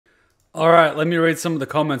All right, let me read some of the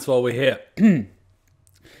comments while we're here.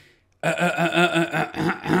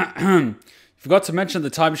 Forgot to mention the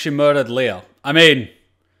time she murdered Leo. I mean,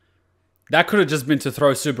 that could have just been to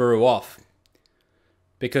throw Subaru off.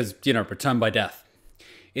 Because, you know, return by death.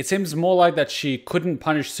 It seems more like that she couldn't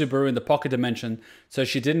punish Subaru in the pocket dimension, so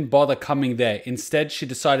she didn't bother coming there. Instead, she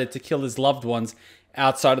decided to kill his loved ones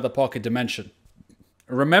outside of the pocket dimension.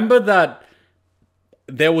 Remember that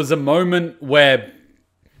there was a moment where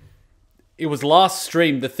it was last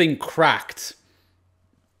stream, the thing cracked,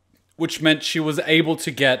 which meant she was able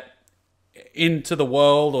to get into the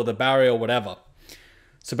world or the barrier or whatever.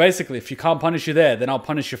 So basically, if you can't punish you there, then I'll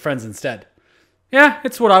punish your friends instead. Yeah,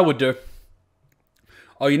 it's what I would do.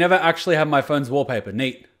 Oh, you never actually have my phone's wallpaper.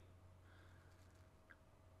 Neat.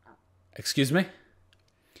 Excuse me?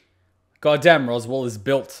 Goddamn, Roswell is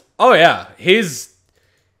built. Oh yeah, he's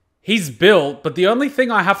built, but the only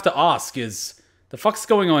thing I have to ask is, the fuck's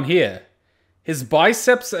going on here? His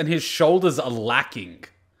biceps and his shoulders are lacking.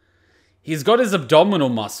 He's got his abdominal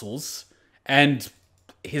muscles, and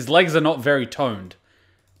his legs are not very toned.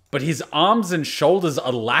 But his arms and shoulders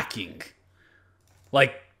are lacking.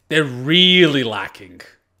 Like, they're really lacking.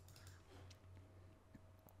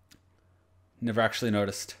 Never actually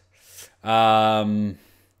noticed. What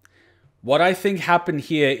I think happened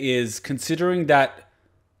here is, considering that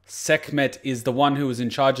Sekhmet is the one who was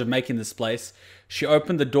in charge of making this place, she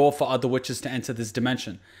opened the door for other witches to enter this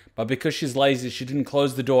dimension. But because she's lazy, she didn't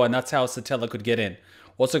close the door, and that's how Satella could get in.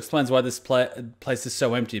 Also explains why this place is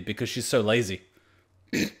so empty, because she's so lazy.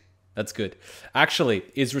 That's good. Actually,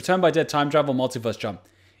 is Return by Dead time travel multiverse jump?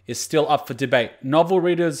 Is still up for debate. Novel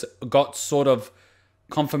readers got sort of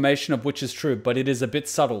confirmation of which is true, but it is a bit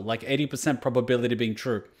subtle, like 80% probability being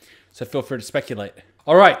true. So feel free to speculate.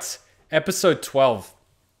 All right, episode 12.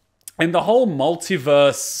 In the whole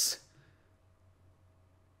multiverse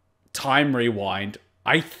time rewind,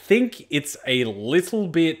 I think it's a little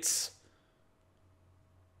bit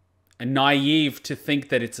naive to think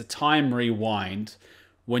that it's a time rewind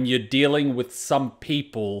when you're dealing with some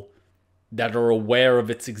people that are aware of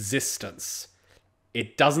its existence.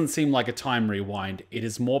 It doesn't seem like a time rewind. It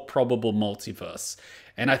is more probable multiverse.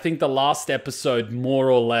 And I think the last episode more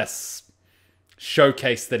or less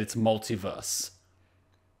showcased that it's multiverse.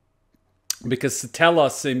 Because Satella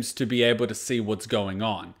seems to be able to see what's going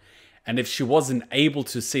on. And if she wasn't able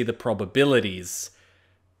to see the probabilities,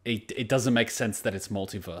 it doesn't make sense that it's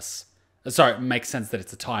multiverse. Sorry, it makes sense that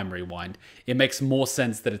it's a time rewind. It makes more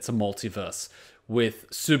sense that it's a multiverse, with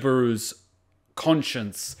Subaru's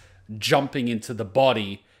conscience jumping into the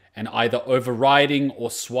body and either overriding or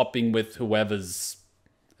swapping with whoever's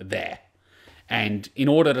there. And in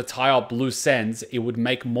order to tie up loose ends, it would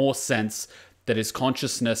make more sense that his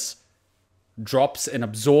consciousness drops and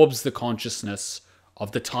absorbs the consciousness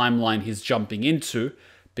of the timeline he's jumping into,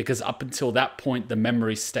 because up until that point, the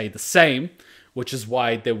memories stay the same, which is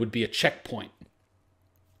why there would be a checkpoint.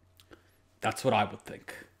 That's what I would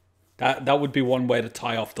think. That would be one way to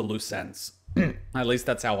tie off the loose ends. At least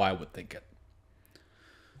that's how I would think it.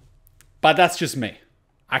 But that's just me.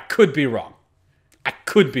 I could be wrong. I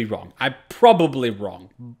could be wrong. I'm probably wrong.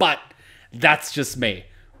 But that's just me.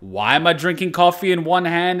 Why am I drinking coffee in one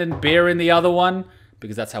hand and beer in the other one?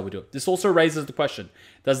 Because that's how we do it. This also raises the question,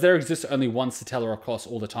 does there exist only one Satella across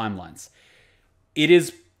all the timelines? It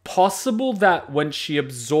is possible that when she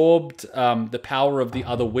absorbed the power of the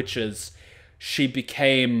other witches, she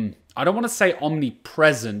became, I don't want to say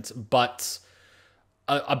omnipresent, but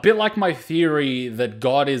a bit like my theory that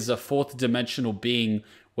God is a fourth dimensional being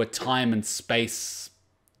where time and space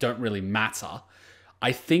don't really matter.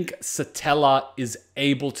 I think Satella is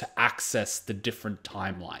able to access the different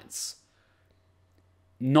timelines.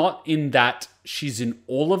 Not in that she's in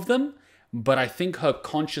all of them, but I think her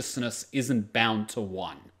consciousness isn't bound to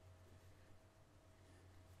one.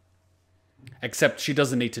 Except she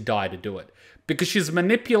doesn't need to die to do it. Because she's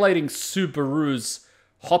manipulating Subaru's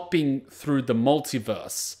hopping through the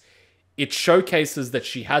multiverse. It showcases that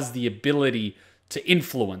she has the ability to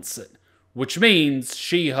influence it. Which means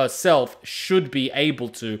she herself should be able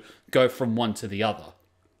to go from one to the other.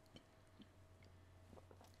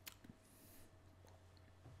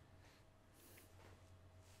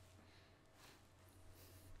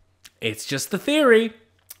 It's just a theory.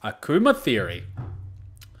 Akuma theory.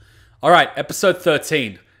 Alright, episode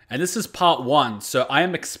 13. And this is part 1, so I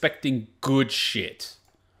am expecting good shit.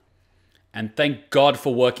 And thank God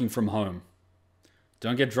for working from home.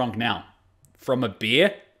 Don't get drunk now. From a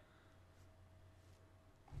beer?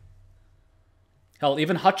 Hell,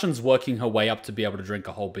 even Hutchin's working her way up to be able to drink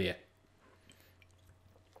a whole beer.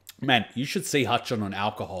 Man, you should see Hutchin on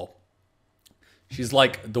alcohol. She's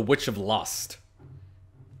like the Witch of Lust.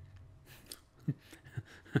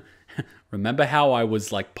 Remember how I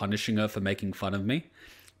was like punishing her for making fun of me?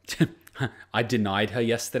 I denied her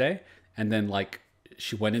yesterday, and then like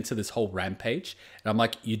she went into this whole rampage, and I'm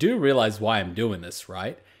like, you do realize why I'm doing this,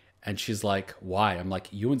 right? And she's like, why? I'm like,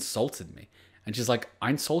 you insulted me. And she's like,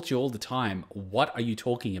 I insult you all the time. What are you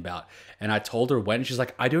talking about? And I told her when. She's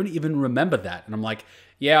like, I don't even remember that. And I'm like,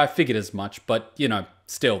 yeah, I figured as much, but you know,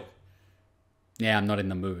 still, yeah, I'm not in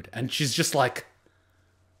the mood. And she's just like,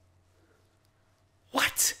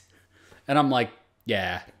 what? And I'm like,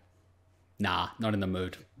 yeah, nah, not in the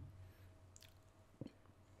mood.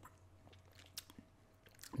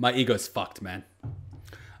 My ego's fucked, man.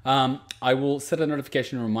 I will set a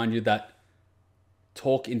notification to remind you that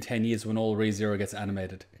talk in 10 years when all ReZero gets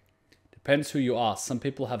animated. Depends who you ask. Some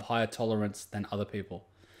people have higher tolerance than other people.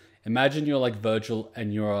 Imagine you're like Virgil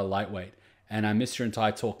and you're a lightweight, and I missed your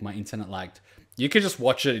entire talk. My internet lagged. You could just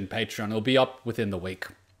watch it in Patreon. It'll be up within the week.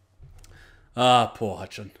 Ah, poor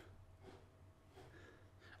Hutchin.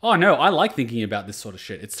 Oh no, I like thinking about this sort of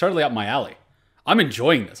shit. It's totally up my alley. I'm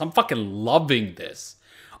enjoying this. I'm fucking loving this.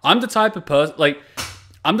 I'm the type of person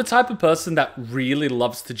that really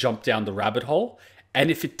loves to jump down the rabbit hole. And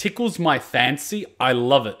if it tickles my fancy, I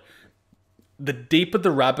love it. The deeper the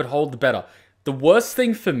rabbit hole, the better. The worst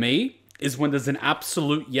thing for me is when there's an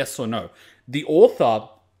absolute yes or no. The author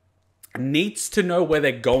needs to know where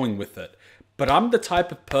they're going with it. But I'm the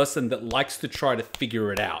type of person that likes to try to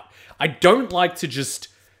figure it out. I don't like to just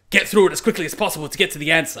get through it as quickly as possible to get to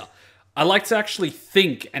the answer. I like to actually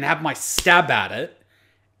think and have my stab at it.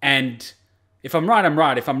 And if I'm right, I'm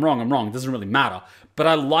right. If I'm wrong, I'm wrong. It doesn't really matter. But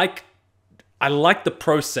I like the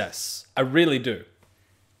process. I really do.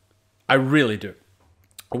 I really do.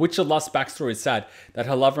 A Witch of Lust's backstory is sad that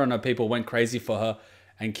her lover and her people went crazy for her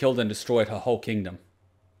and killed and destroyed her whole kingdom.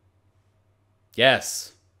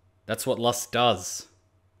 Yes, that's what lust does.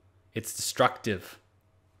 It's destructive.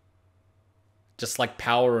 Just like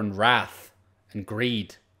power and wrath and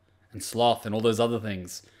greed and sloth and all those other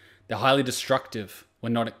things. They're highly destructive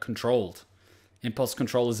when not controlled. Impulse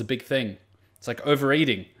control is a big thing. It's like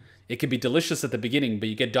overeating. It can be delicious at the beginning, but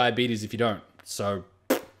you get diabetes if you don't. So,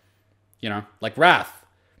 you know, like wrath.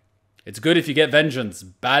 It's good if you get vengeance,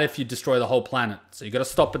 bad if you destroy the whole planet. So you got to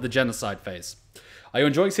stop at the genocide phase. Are you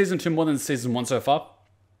enjoying Season 2 more than Season 1 so far?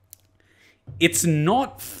 It's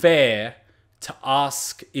not fair to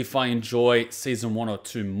ask if I enjoy Season 1 or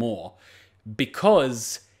 2 more,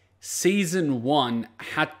 because Season 1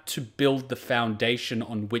 had to build the foundation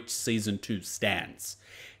on which Season 2 stands.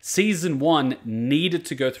 Season 1 needed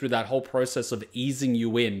to go through that whole process of easing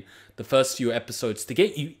you in the first few episodes to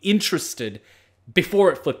get you interested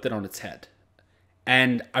before it flipped it on its head.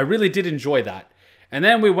 And I really did enjoy that. And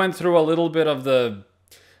then we went through a little bit of the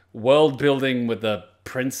world building with the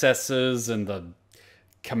princesses and the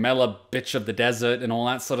carmilla bitch of the desert and all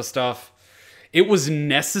that sort of stuff. It was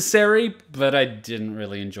necessary, but I didn't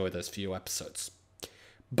really enjoy those few episodes.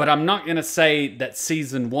 But I'm not going to say that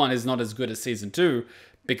Season 1 is not as good as Season 2,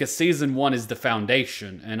 because Season 1 is the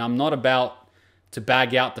foundation, and I'm not about to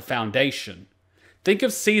bag out the foundation. Think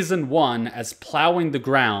of Season 1 as plowing the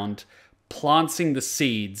ground, planting the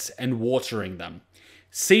seeds, and watering them.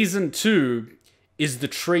 Season 2 is the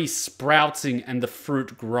tree sprouting and the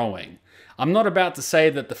fruit growing. I'm not about to say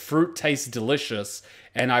that the fruit tastes delicious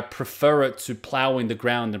and I prefer it to plowing the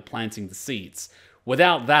ground and planting the seeds.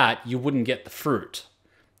 Without that, you wouldn't get the fruit.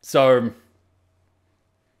 So,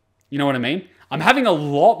 you know what I mean? I'm having a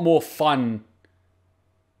lot more fun.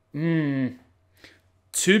 To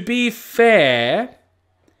be fair,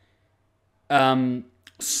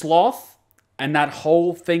 Sloth and that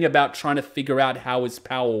whole thing about trying to figure out how his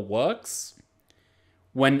power works,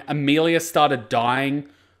 when Emilia started dying,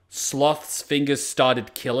 Sloth's fingers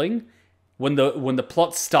started killing. When the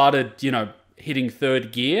plot started, you know, hitting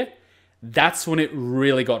third gear, that's when it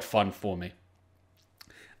really got fun for me.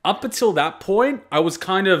 Up until that point, I was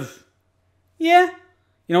kind of, yeah,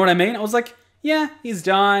 you know what I mean? I was like, yeah, he's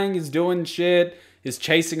dying, he's doing shit, he's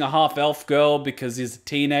chasing a half-elf girl because he's a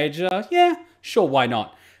teenager. Yeah, sure, why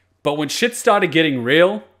not? But when shit started getting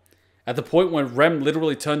real, at the point when Rem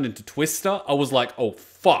literally turned into Twister, I was like, oh,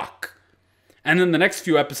 fuck. And then the next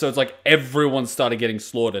few episodes, like, everyone started getting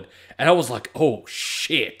slaughtered. And I was like, oh,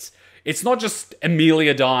 shit. It's not just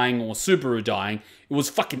Emilia dying or Subaru dying. It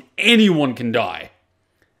was fucking anyone can die.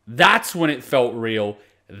 That's when it felt real.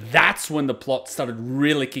 That's when the plot started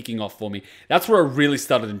really kicking off for me. That's where I really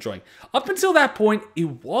started enjoying. Up until that point,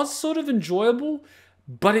 it was sort of enjoyable,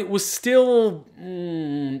 but it was still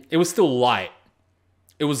light.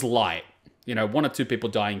 It was light. You know, 1 or 2 people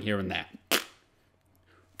dying here and there.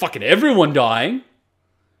 Fucking everyone dying.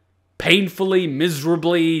 painfully,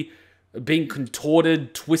 miserably, being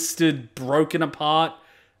contorted, twisted, broken apart.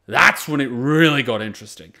 That's when it really got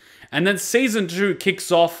interesting. And then season 2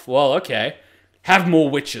 kicks off, well, okay, have more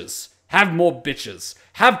witches, have more bitches,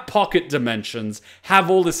 have pocket dimensions, have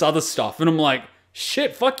all this other stuff. And I'm like,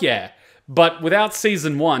 shit, fuck yeah. But without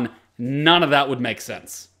season 1, none of that would make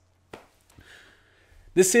sense.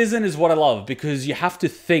 This season is what I love because you have to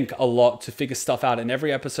think a lot to figure stuff out, and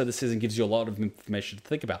every episode this season gives you a lot of information to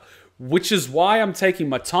think about, which is why I'm taking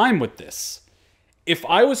my time with this. If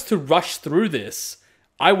I was to rush through this,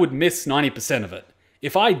 I would miss 90% of it.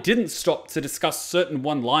 If I didn't stop to discuss certain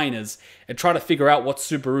one-liners and try to figure out what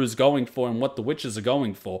Subaru is going for and what the witches are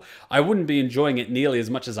going for, I wouldn't be enjoying it nearly as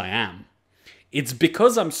much as I am. It's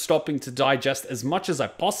because I'm stopping to digest as much as I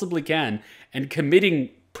possibly can and committing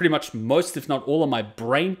pretty much most, if not all, of my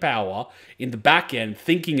brain power in the back end,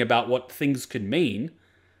 thinking about what things could mean.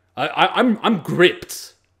 I'm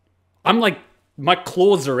gripped. I'm like, my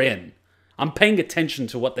claws are in. I'm paying attention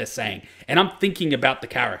to what they're saying, and I'm thinking about the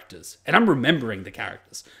characters, and I'm remembering the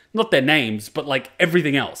characters. Not their names, but like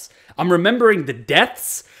everything else. I'm remembering the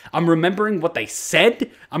deaths. I'm remembering what they said.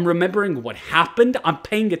 I'm remembering what happened. I'm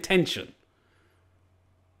paying attention.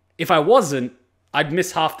 If I wasn't, I'd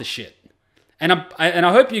miss half the shit. And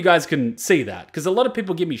I hope you guys can see that, because a lot of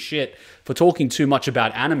people give me shit for talking too much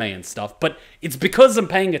about anime and stuff, but it's because I'm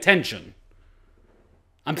paying attention.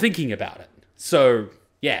 I'm thinking about it. So,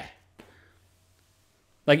 yeah.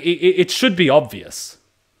 Like, it should be obvious.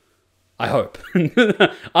 I hope.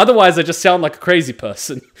 Otherwise, I just sound like a crazy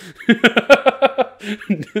person.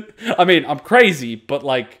 I mean, I'm crazy, but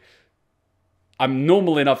like, I'm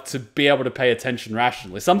normal enough to be able to pay attention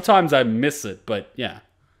rationally. Sometimes I miss it, but yeah.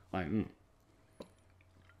 Like,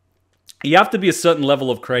 You have to be a certain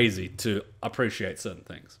level of crazy to appreciate certain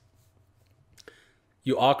things.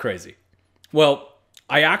 You are crazy. Well,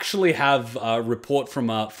 I actually have a report from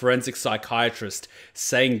a forensic psychiatrist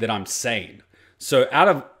saying that I'm sane. So out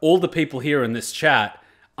of all the people here in this chat,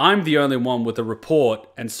 I'm the only one with a report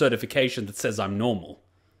and certification that says I'm normal.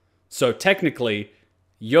 So technically,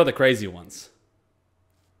 you're the crazy ones.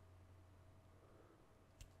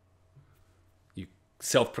 You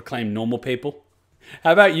self-proclaimed normal people.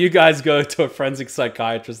 How about you guys go to a forensic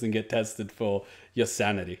psychiatrist and get tested for your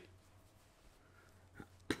sanity?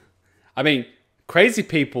 I mean, crazy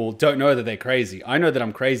people don't know that they're crazy. I know that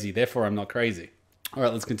I'm crazy, therefore I'm not crazy. All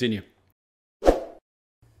right, let's continue.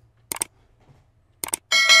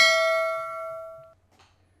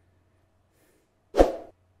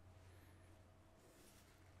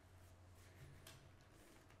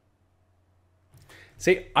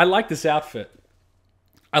 See, I like this outfit.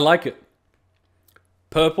 I like it.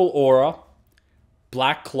 Purple aura,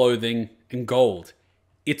 black clothing, and gold.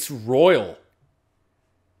 It's royal.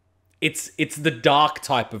 It's the dark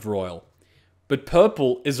type of royal. But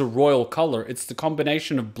purple is a royal color. It's the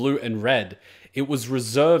combination of blue and red. It was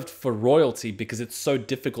reserved for royalty because it's so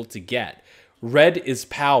difficult to get. Red is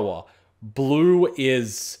power. Blue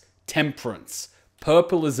is temperance.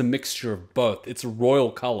 Purple is a mixture of both. It's a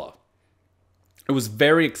royal color. It was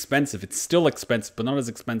very expensive. It's still expensive, but not as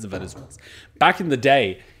expensive as it was. Back in the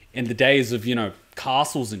day, in the days of,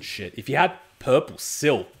 castles and shit, if you had purple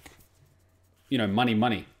silk,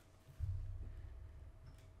 money.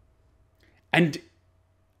 And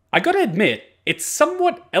I gotta admit, it's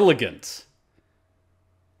somewhat elegant.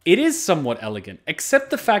 It is somewhat elegant, except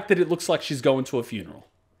the fact that it looks like she's going to a funeral.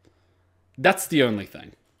 That's the only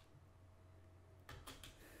thing.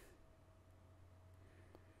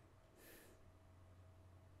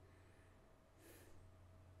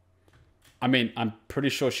 I mean, I'm pretty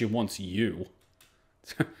sure she wants you.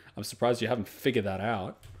 I'm surprised you haven't figured that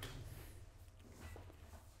out.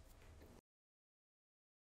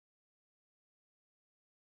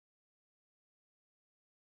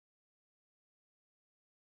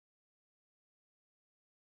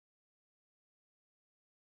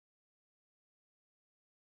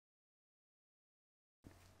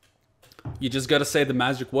 You just gotta say the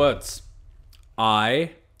magic words.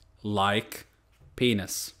 I like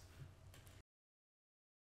penis.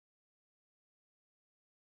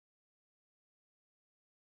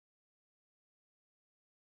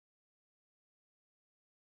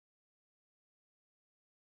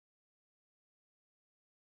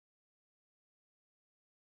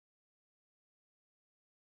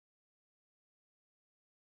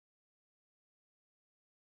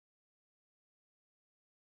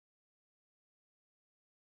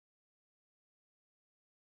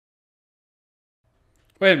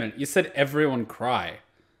 Wait a minute, you said everyone cry.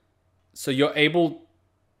 So you're able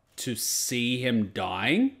to see him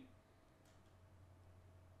dying?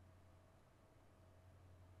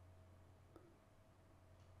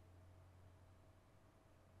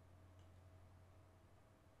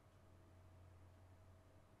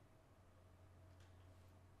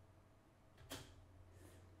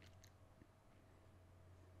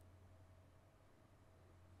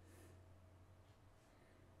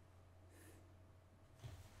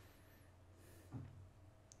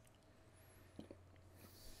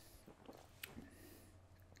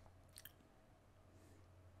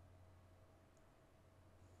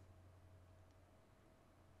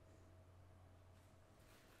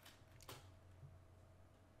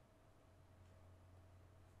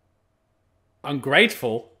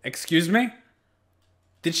 Ungrateful? Excuse me?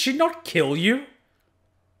 Did she not kill you?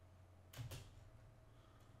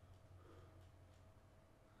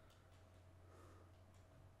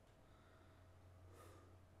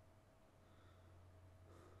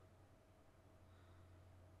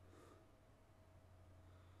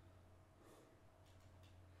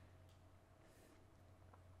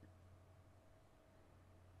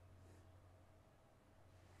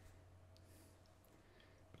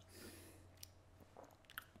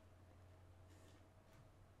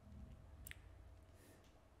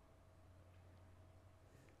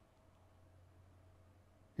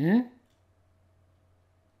 Hmm?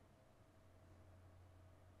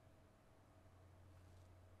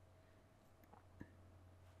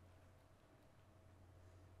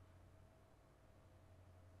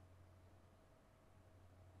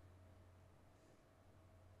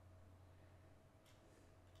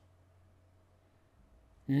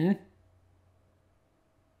 Hmm?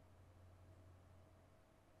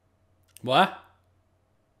 What?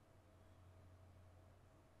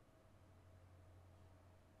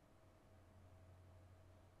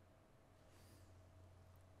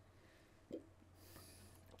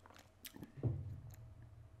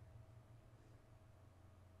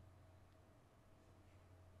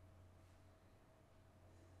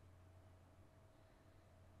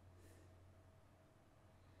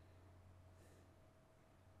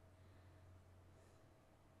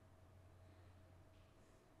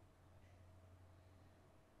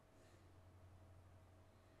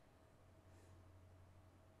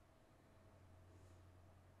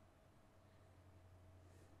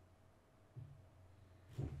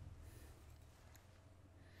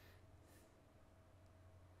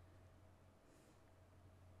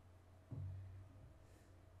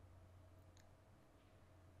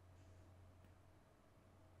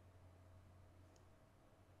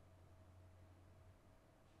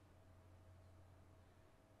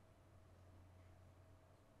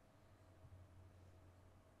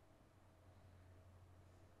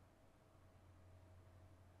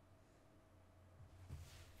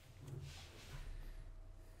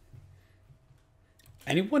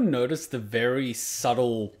 Anyone notice the very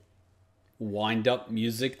subtle wind-up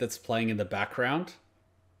music that's playing in the background?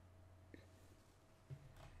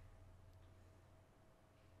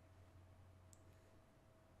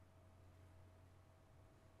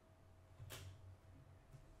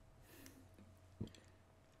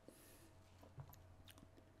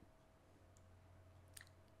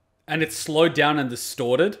 And it's slowed down and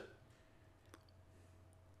distorted.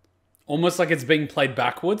 Almost like it's being played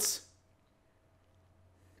backwards.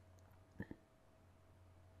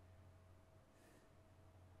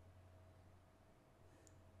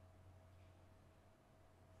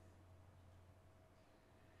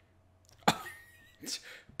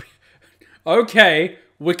 Okay,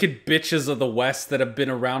 wicked bitches of the West that have been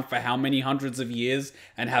around for how many hundreds of years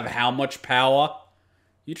and have how much power?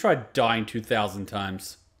 You tried dying 2,000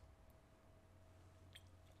 times.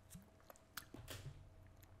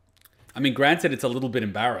 I mean, granted, it's a little bit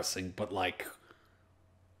embarrassing, but like,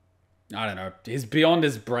 I don't know. He's beyond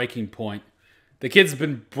his breaking point. The kid's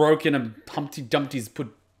been broken and Humpty Dumpty's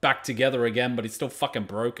put back together again, but he's still fucking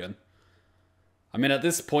broken. I mean, at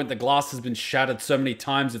this point, the glass has been shattered so many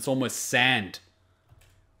times, it's almost sand.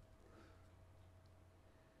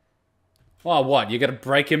 Oh, what? You gonna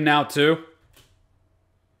break him now, too?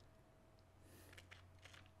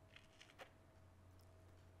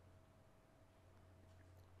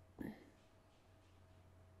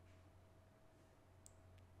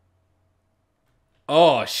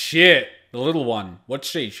 Oh, shit. The little one. What's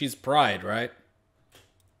she? She's Pride, right?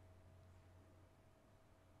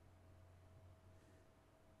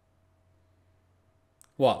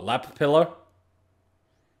 What, lap pillow?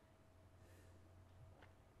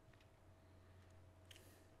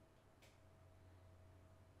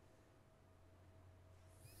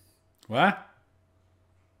 What?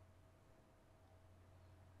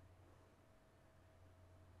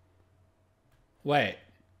 Wait,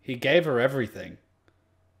 he gave her everything.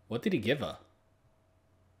 What did he give her?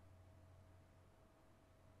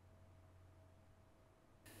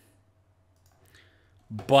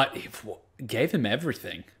 But he gave him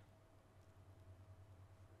everything.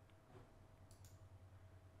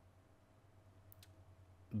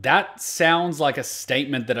 That sounds like a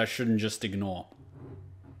statement that I shouldn't just ignore.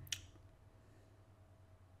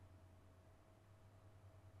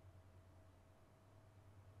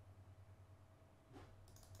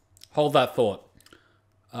 Hold that thought.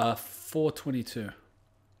 422.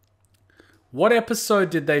 What episode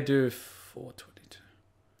did they do? 422.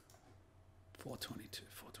 422.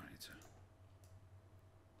 422.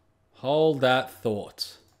 Hold that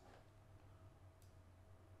thought.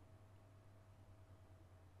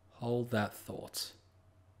 Hold that thought.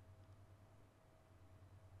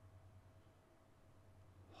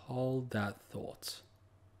 Hold that thought.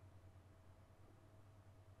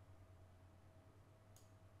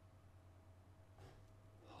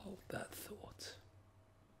 Hold that thought.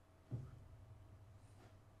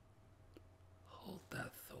 Hold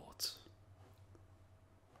that thought.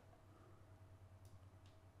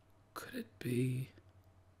 Could it be?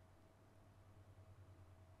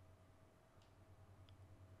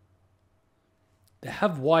 They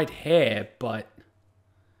have white hair, but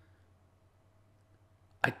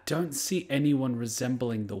I don't see anyone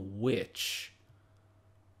resembling the witch.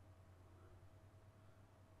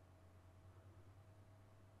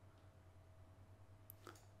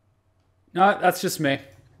 No, that's just me.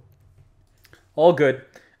 All good.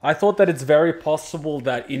 I thought that it's very possible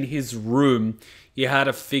that in his room he had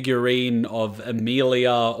a figurine of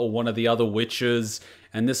Emilia or one of the other witches,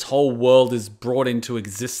 and this whole world is brought into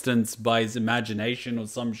existence by his imagination or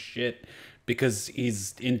some shit because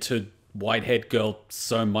he's into white-haired girl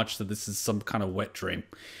so much that this is some kind of wet dream.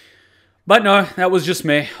 But no, that was just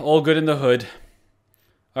me. All good in the hood.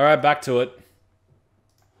 Alright, back to it.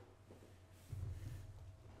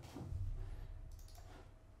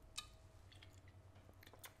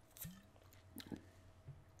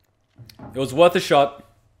 It was worth a shot.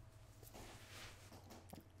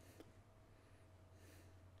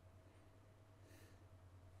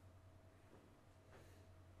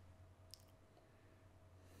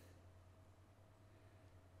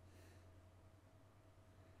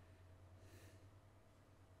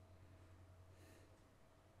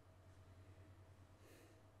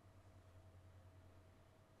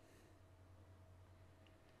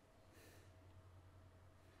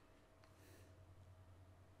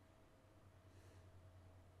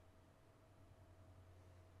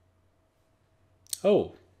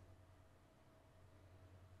 Oh.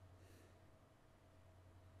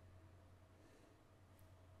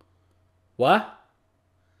 What?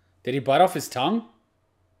 Did he bite off his tongue?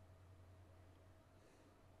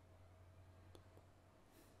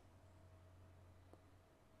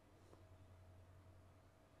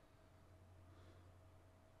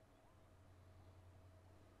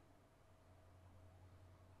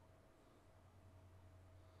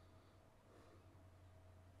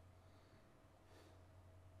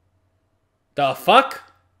 The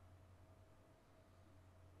fuck?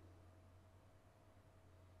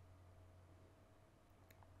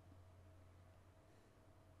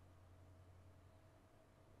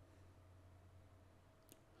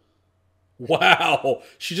 Wow,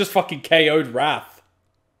 she just fucking KO'd Wrath.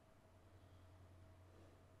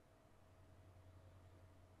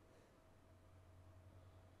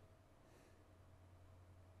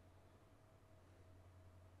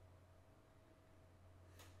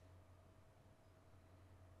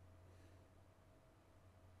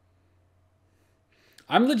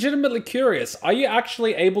 I'm legitimately curious. Are you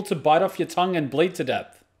actually able to bite off your tongue and bleed to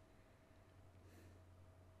death?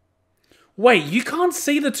 Wait, you can't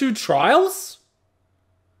see the two trials?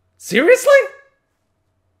 Seriously?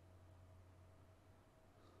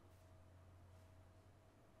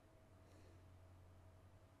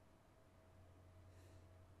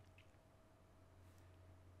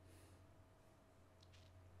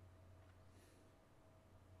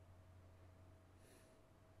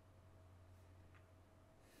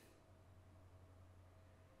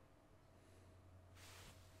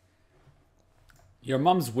 Your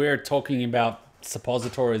mum's weird talking about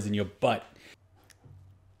suppositories in your butt.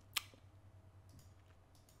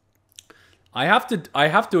 I have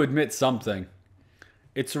to admit something.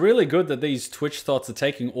 It's really good that these Twitch thoughts are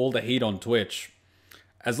taking all the heat on Twitch.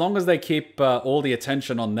 As long as they keep all the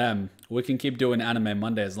attention on them, we can keep doing Anime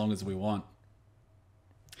Monday as long as we want.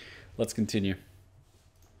 Let's continue.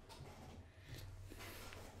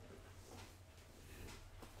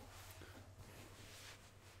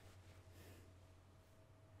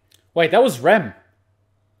 Wait, that was Rem.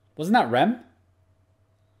 Wasn't that Rem?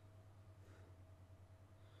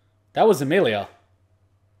 That was Emilia.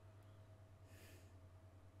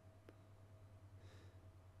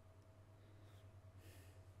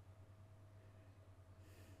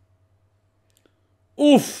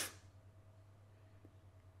 Oof.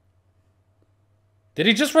 Did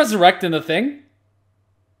he just resurrect in the thing?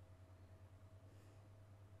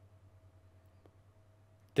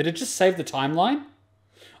 Did it just save the timeline?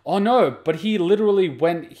 Oh no, but he literally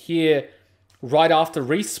went here right after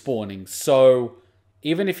respawning. So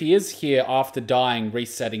even if he is here after dying,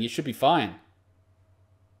 resetting, he should be fine.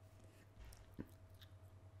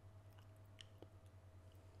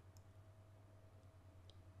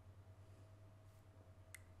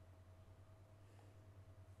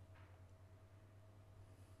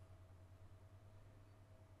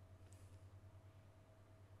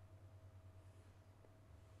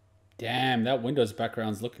 Damn, that Windows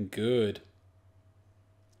background's looking good.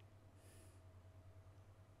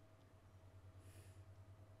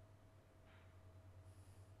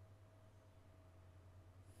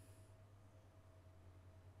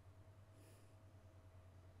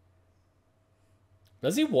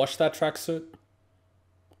 Does he wash that tracksuit?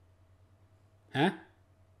 Huh?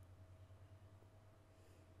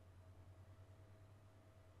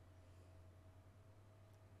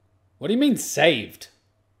 What do you mean saved?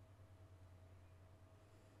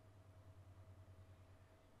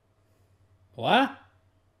 What?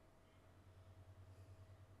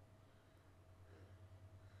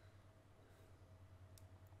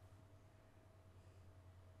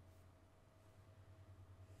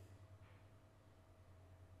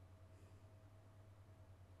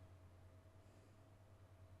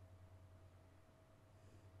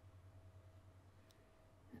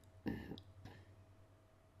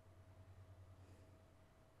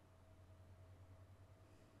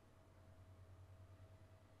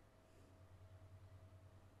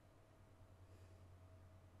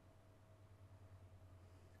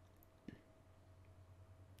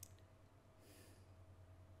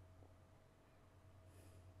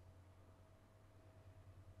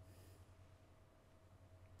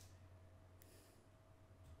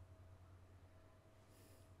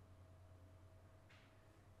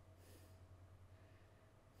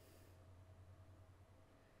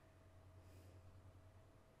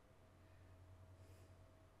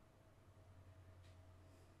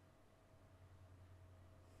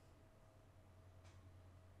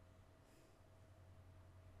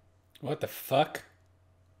 What the fuck?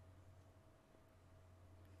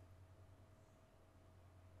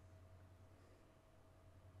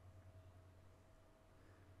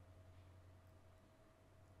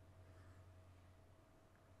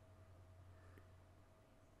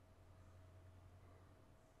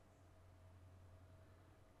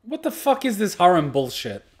 What the fuck is this harem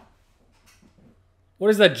bullshit? What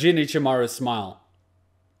is that Jin Ichimaru smile?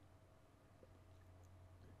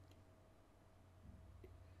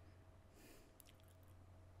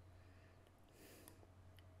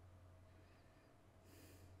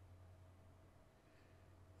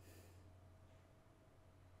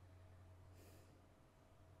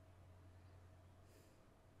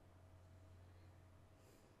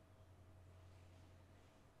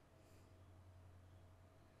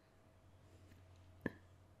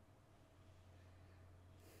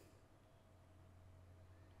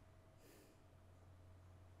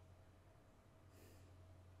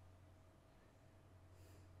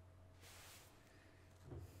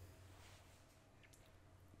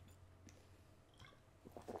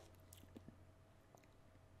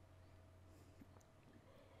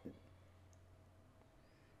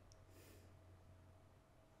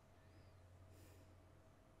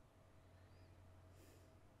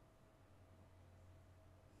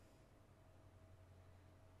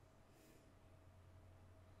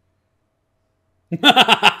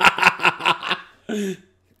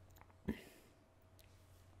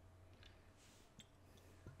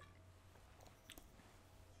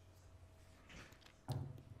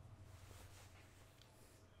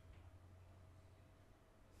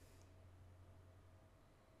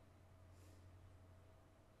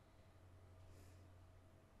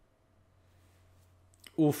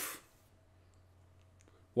 Oof.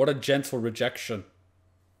 What a gentle rejection.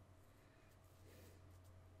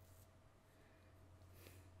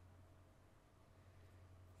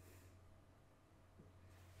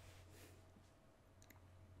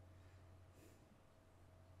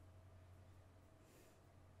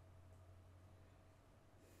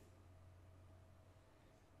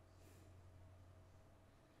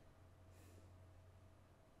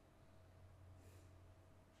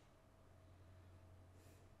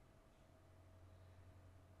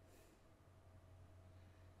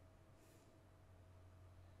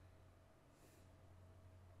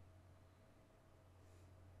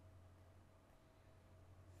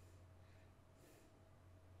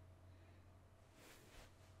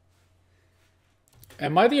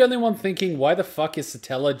 Am I the only one thinking, why the fuck is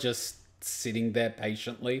Satella just sitting there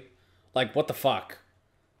patiently? Like, what the fuck?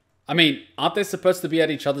 I mean, aren't they supposed to be at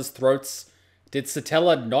each other's throats? Did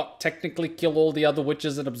Satella not technically kill all the other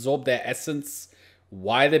witches and absorb their essence?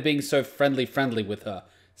 Why are they being so friendly with her?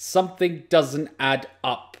 Something doesn't add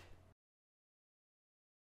up.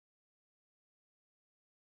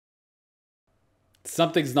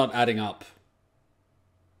 Something's not adding up.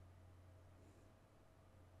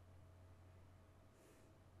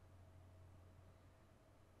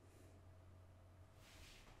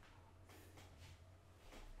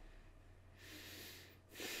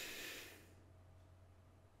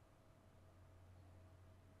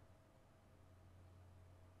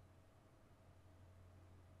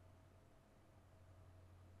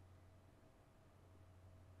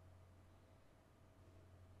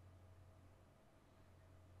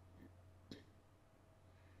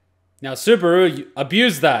 Now, Subaru,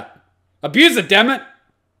 abuse that. Abuse it, damn it!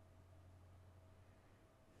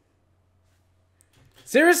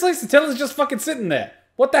 Seriously? Satella's just fucking sitting there.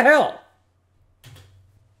 What the hell?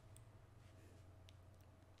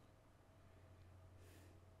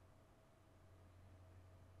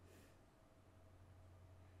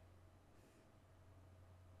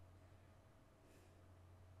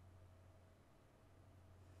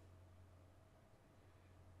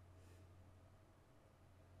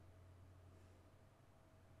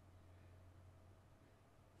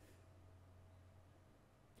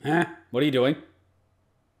 Huh? What are you doing?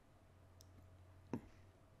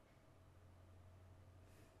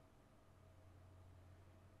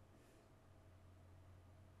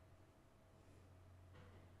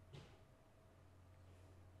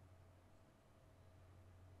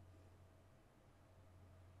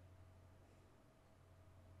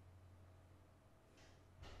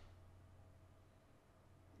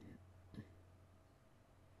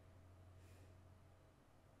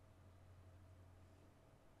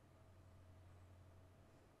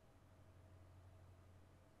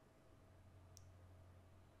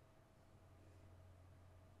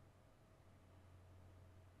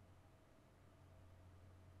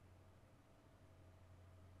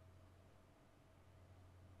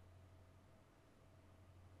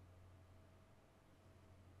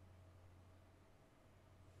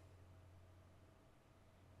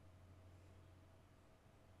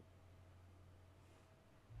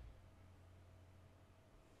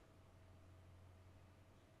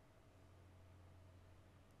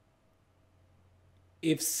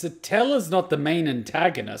 If Satella's not the main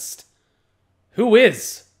antagonist, who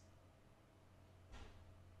is?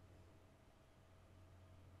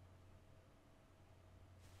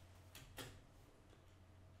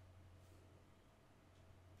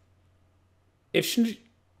 If she...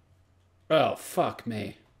 Oh, fuck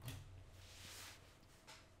me.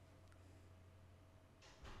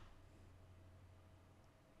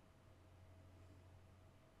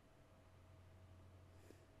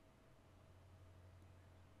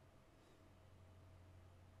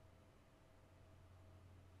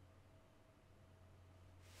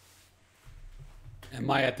 Am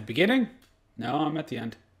I at the beginning? No, I'm at the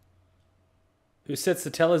end. Who said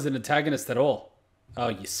Satella's an antagonist at all? Oh,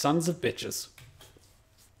 you sons of bitches.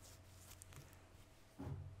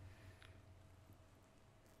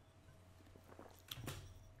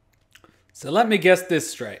 So let me guess this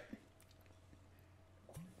straight.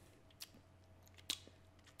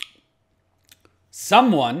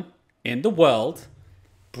 Someone in the world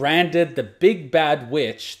branded the big bad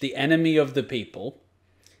witch the enemy of the people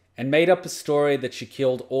and made up a story that she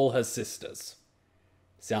killed all her sisters.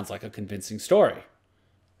 Sounds like a convincing story.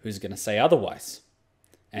 Who's going to say otherwise?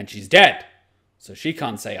 And she's dead, so she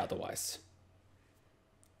can't say otherwise.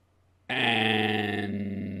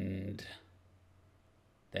 And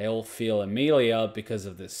they all feel Emilia because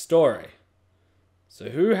of this story. So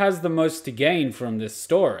who has the most to gain from this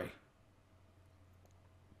story?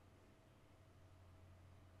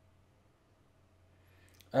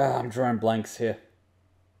 I'm drawing blanks here.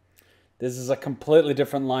 This is a completely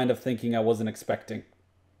different line of thinking I wasn't expecting.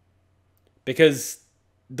 Because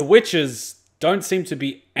the witches don't seem to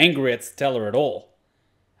be angry at Satella at all.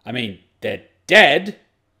 I mean, they're dead.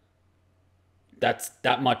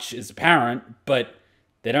 That much is apparent, but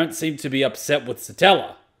they don't seem to be upset with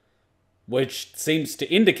Satella, which seems to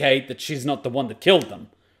indicate that she's not the one that killed them.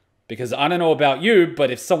 Because I don't know about you,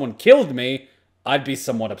 but if someone killed me, I'd be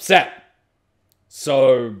somewhat upset.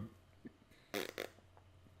 So...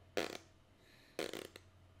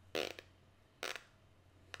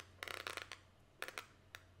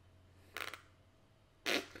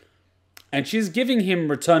 And she's giving him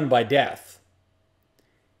return by death.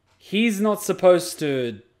 He's not supposed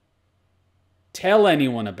to tell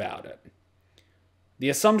anyone about it. The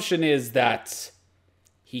assumption is that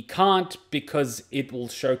he can't because it will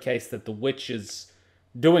showcase that the witch is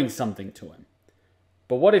doing something to him.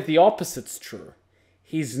 But what if the opposite's true?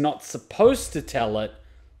 He's not supposed to tell it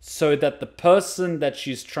so that the person that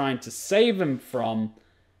she's trying to save him from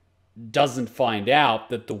doesn't find out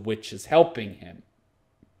that the witch is helping him.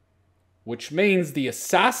 Which means the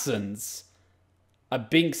assassins are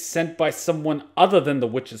being sent by someone other than the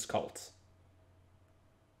witch's cult.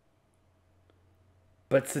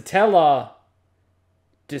 But Satella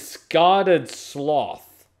discarded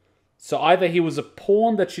Sloth. So either he was a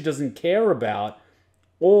pawn that she doesn't care about,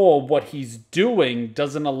 or what he's doing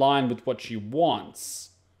doesn't align with what she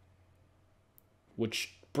wants.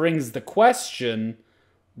 Which brings the question,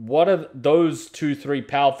 what are those 2-3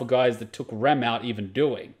 powerful guys that took Rem out even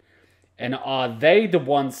doing? And are they the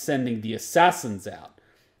ones sending the assassins out?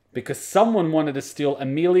 because someone wanted to steal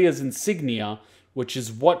Emilia's insignia, which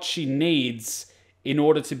is what she needs in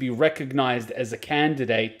order to be recognized as a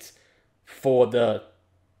candidate for the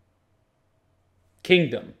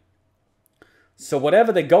kingdom. So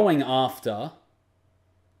whatever they're going after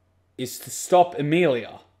is to stop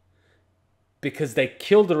Emilia, because they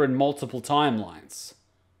killed her in multiple timelines.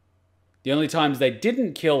 The only times they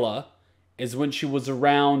didn't kill her is when she was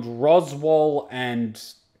around Roswell and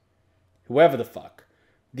whoever the fuck.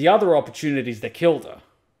 The other opportunities, they killed her.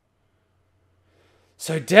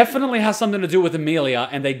 So it definitely has something to do with Emilia,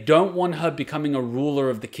 and they don't want her becoming a ruler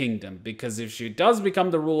of the kingdom, because if she does become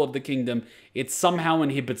the ruler of the kingdom, it somehow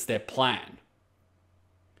inhibits their plan.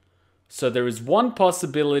 So there is one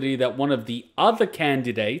possibility that one of the other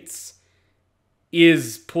candidates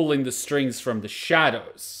is pulling the strings from the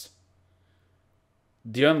shadows.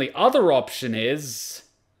 The only other option is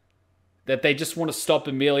that they just want to stop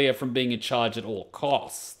Emilia from being in charge at all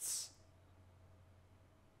costs.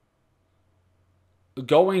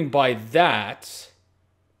 Going by that,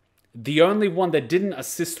 the only one that didn't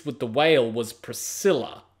assist with the whale was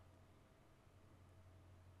Priscilla.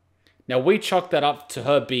 Now, we chalk that up to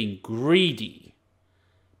her being greedy,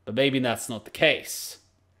 but maybe that's not the case.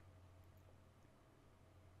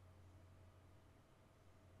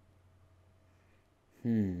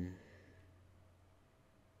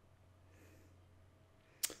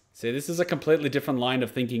 See, this is a completely different line of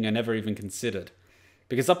thinking I never even considered.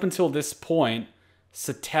 Because up until this point,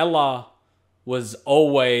 Satella was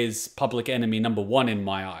always public enemy number one in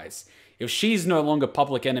my eyes. If she's no longer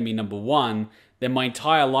public enemy number one, then my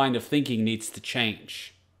entire line of thinking needs to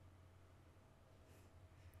change.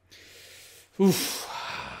 Oof.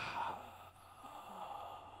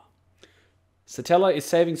 Satella is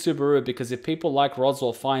saving Subaru because if people like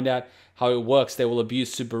Roswell find out how it works, they will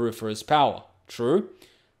abuse Subaru for his power. True.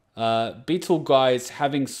 Betelgeuse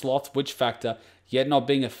having Sloth witch factor, yet not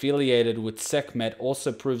being affiliated with sekhmet,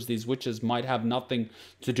 also proves these witches might have nothing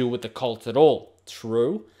to do with the cult at all.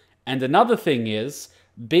 True. And another thing is,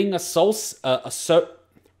 being associated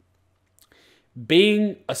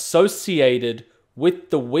with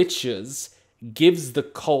the witches gives the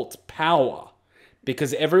cult power,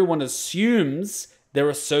 because everyone assumes they're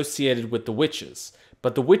associated with the witches,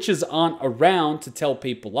 but the witches aren't around to tell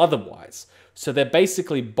people otherwise. So they're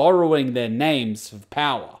basically borrowing their names for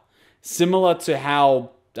power. Similar to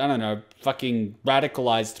how, I don't know, fucking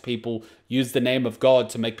radicalized people use the name of God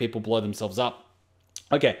to make people blow themselves up.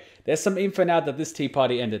 Okay, there's some info now that this tea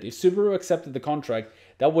party ended. If Subaru accepted the contract,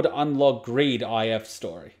 that would unlock Greed IF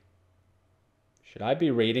story. Should I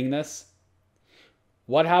be reading this?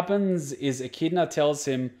 What happens is Echidna tells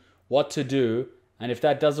him what to do, and if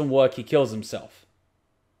that doesn't work, he kills himself.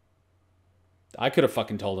 I could have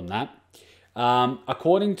fucking told him that.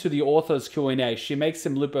 According to the author's Q&A, she makes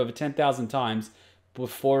him loop over 10,000 times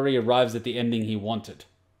before he arrives at the ending he wanted.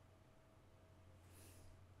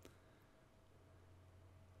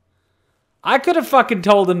 I could have fucking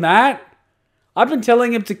told him that. I've been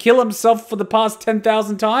telling him to kill himself for the past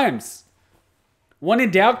 10,000 times. When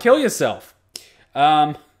in doubt, kill yourself.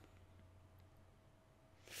 Alright,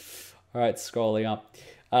 scrolling up.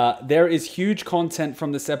 There is huge content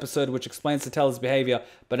from this episode which explains Satella's behavior,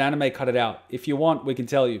 but anime cut it out. If you want, we can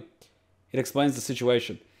tell you. It explains the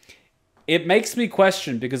situation. It makes me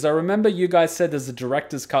question, because I remember you guys said there's a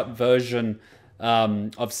director's cut version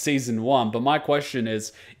of season 1, but my question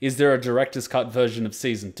is there a director's cut version of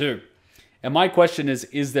season 2? And my question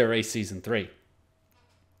is there a season 3?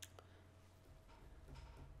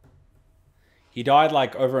 He died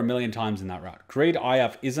like over 1 million times in that route. Greed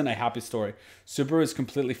IF isn't a happy story. Subaru is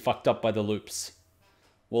completely fucked up by the loops.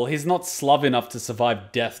 Well, he's not slug enough to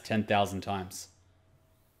survive death 10,000 times.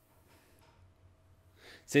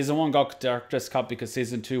 Season 1 got director's cut because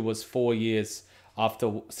season 2 was 4 years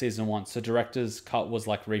after season 1. So director's cut was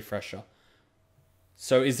like refresher.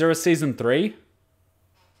 So is there a season 3?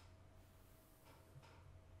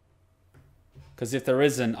 Because if there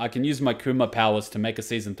isn't, I can use my Kuma powers to make a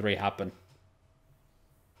season 3 happen.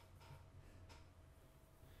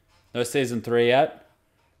 No season 3 yet?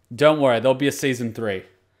 Don't worry, there'll be a season 3.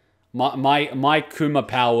 My Kuma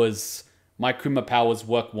powers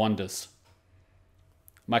work wonders.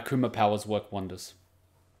 My Kuma powers work wonders.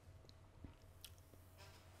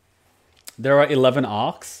 There are 11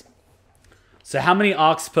 arcs. So how many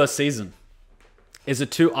arcs per season? Is it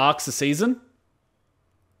 2 arcs a season?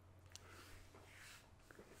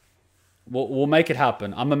 We'll make it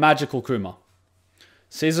happen. I'm a magical Kuma.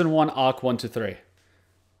 Season 1, arc 1 to 3.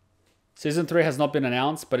 Season 3 has not been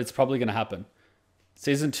announced, but it's probably going to happen.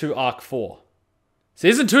 Season 2, arc 4.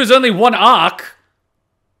 Season 2 is only 1 arc?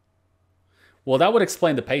 Well, that would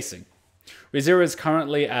explain the pacing. ReZero is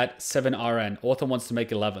currently at 7 RN. Author wants to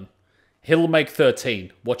make 11. He'll make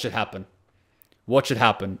 13. Watch it happen. Watch it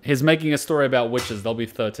happen. He's making a story about witches. They'll be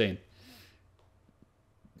 13.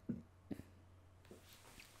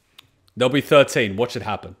 They'll be 13. Watch it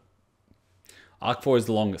happen. Arc 4 is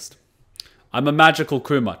the longest. I'm a magical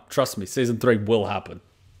Kuma. Trust me, Season 3 will happen.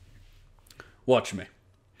 Watch me.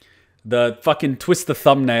 The fucking twist the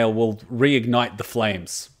thumbnail will reignite the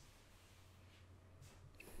flames.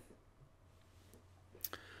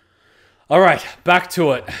 Alright, back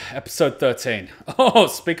to it. Episode 13. Oh,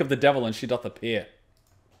 speak of the devil and she doth appear.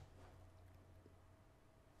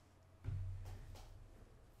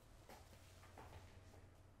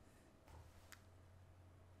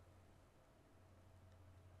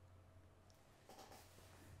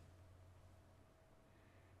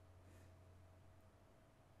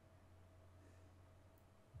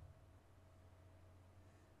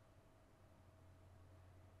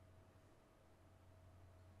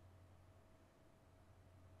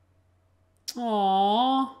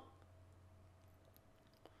 Aww.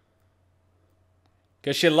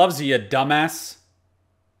 Because she loves you, you dumbass.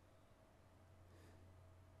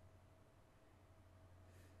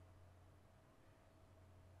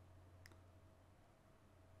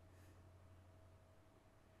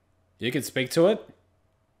 You can speak to it?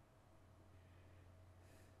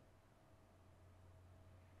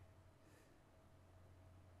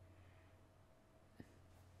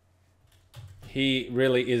 He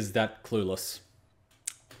really is that clueless.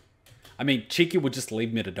 I mean, Cheeky would just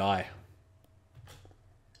leave me to die.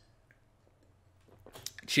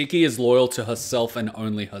 Cheeky is loyal to herself and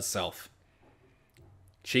only herself.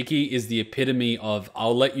 Cheeky is the epitome of,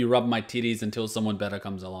 I'll let you rub my titties until someone better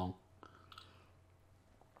comes along.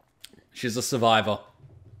 She's a survivor.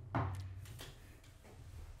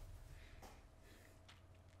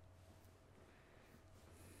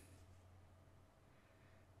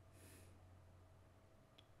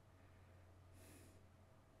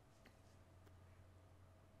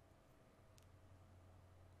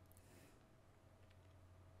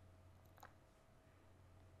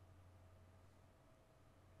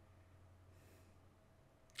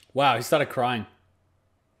 Wow, he started crying.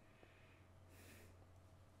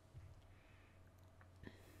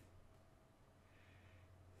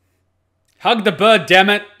 Hug the bird, damn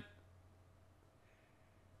it!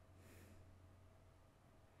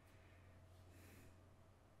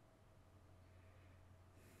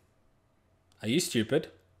 Are you stupid?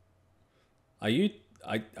 Are you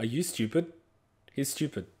stupid? He's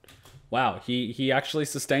stupid. Wow, he actually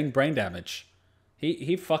sustained brain damage.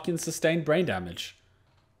 He fucking sustained brain damage.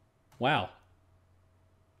 Wow.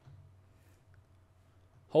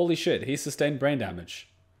 Holy shit, he sustained brain damage.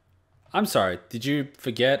 I'm sorry, did you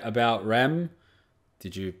forget about Rem?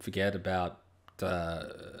 Did you forget about,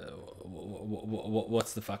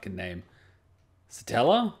 what's the fucking name?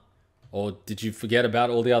 Satella? Or did you forget about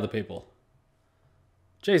all the other people?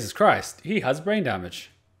 Jesus Christ, he has brain damage.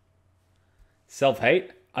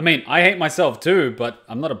 Self-hate? I mean, I hate myself too, but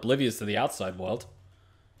I'm not oblivious to the outside world.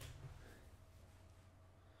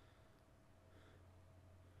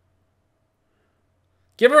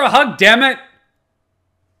 Give her a hug, damn it!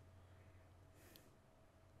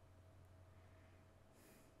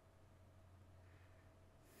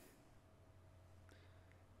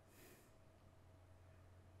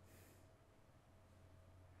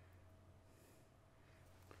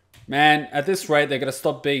 Man, at this rate, they're gonna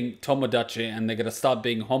stop being Tomodachi and they're gonna start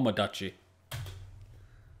being Homodachi.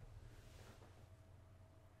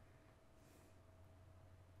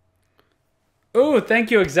 Ooh,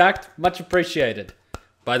 thank you, Exact. Much appreciated.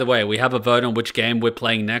 By the way, we have a vote on which game we're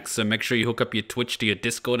playing next, so make sure you hook up your Twitch to your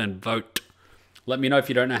Discord and vote. Let me know if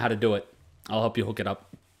you don't know how to do it. I'll help you hook it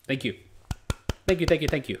up. Thank you. Thank you, thank you,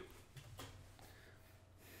 thank you.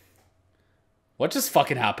 What just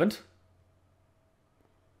fucking happened?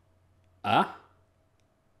 The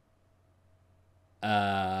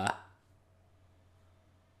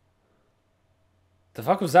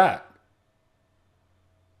fuck was that?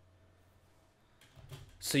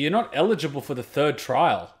 So you're not eligible for the third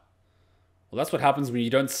trial. Well, that's what happens when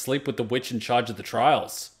you don't sleep with the witch in charge of the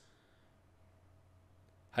trials.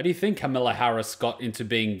 How do you think Camilla Harris got into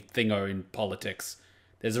being thingo in politics?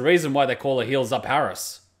 There's a reason why they call her Heels Up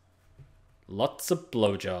Harris. Lots of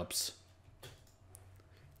blowjobs.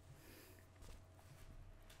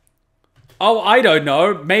 Oh, I don't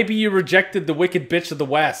know. Maybe you rejected the wicked bitch of the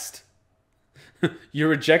West. You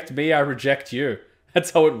reject me, I reject you.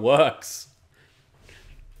 That's how it works.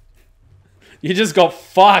 You just got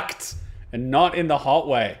fucked, and not in the hot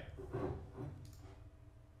way.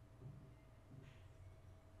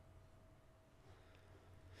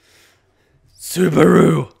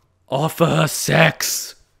 Subaru, offer her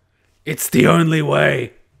sex. It's the only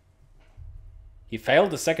way. He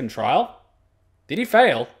failed the second trial? Did he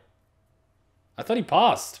fail? I thought he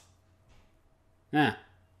passed. Nah.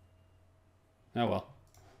 Oh well.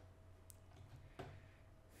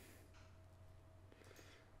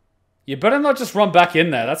 You better not just run back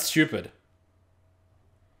in there. That's stupid.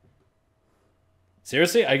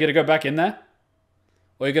 Seriously? Are you gonna go back in there?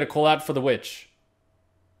 Or are you gonna call out for the witch?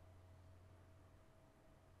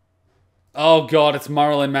 Oh god, it's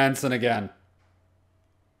Marilyn Manson again.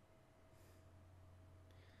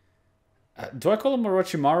 Do I call him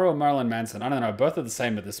Orochimaru or Marilyn Manson? I don't know. Both are the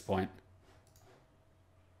same at this point.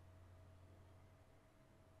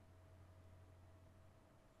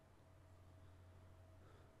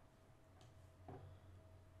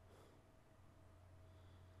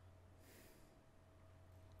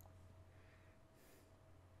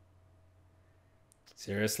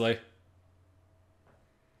 Seriously?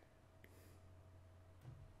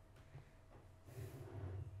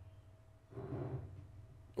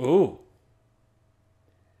 Ooh.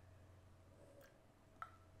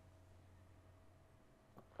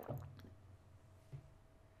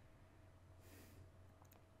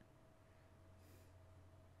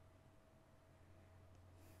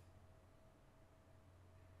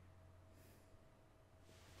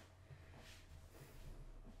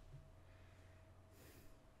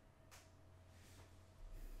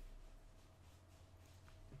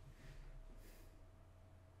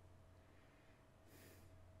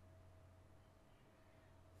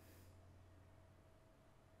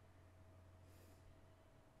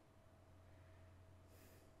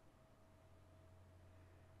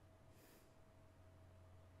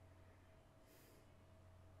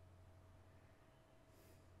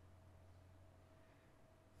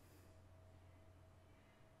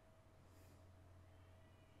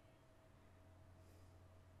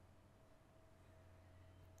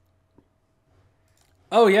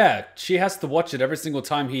 Oh yeah, she has to watch it every single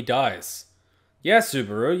time he dies. Yeah,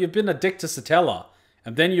 Subaru, you've been a dick to Satella,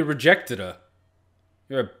 and then you rejected her.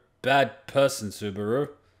 You're a bad person, Subaru.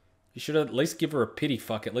 You should at least give her a pity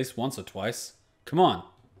fuck at least once or twice. Come on.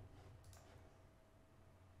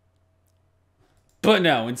 But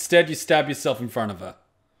no, instead you stab yourself in front of her.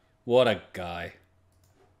 What a guy.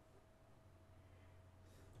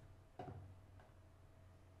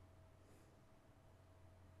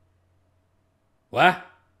 What?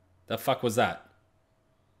 The fuck was that?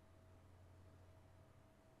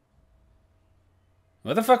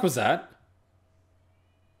 What the fuck was that?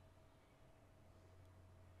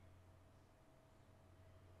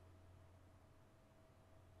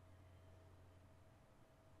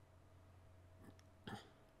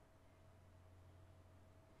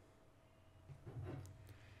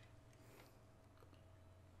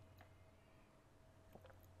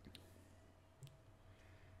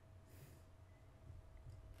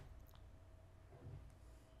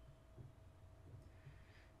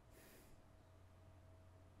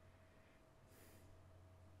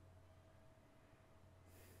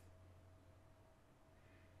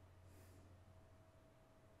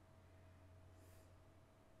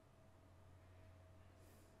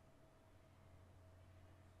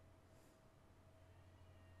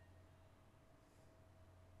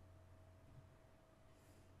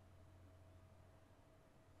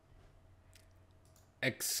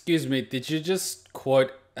 Excuse me, did you just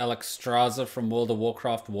quote Alexstrasza from World of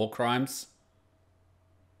Warcraft War Crimes?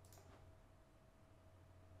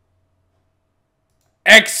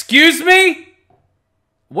 Excuse me?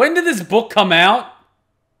 When did this book come out?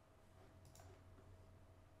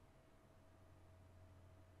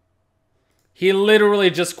 He literally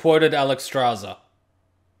just quoted Alexstrasza.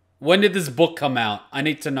 When did this book come out? I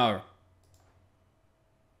need to know.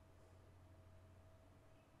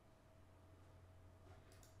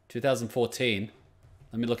 (2014).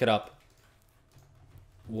 Let me look it up.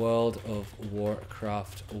 World of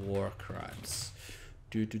Warcraft War Crimes.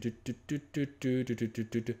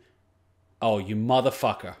 Oh, you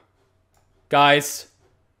motherfucker. Guys,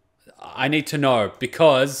 I need to know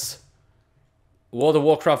because World of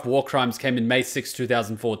Warcraft War Crimes came in May 6,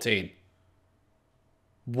 2014.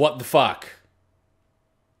 What the fuck?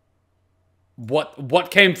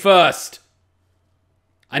 What came first?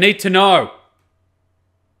 I need to know.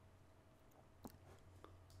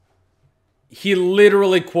 He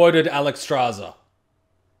literally quoted Alexstrasza.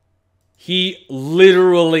 He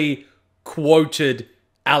literally quoted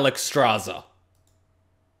Alexstrasza.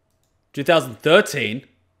 2013?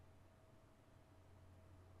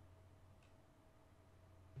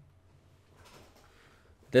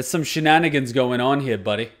 There's some shenanigans going on here,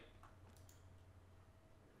 buddy.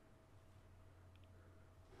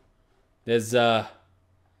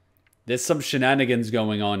 There's some shenanigans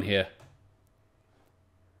going on here.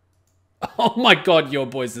 Oh my god, your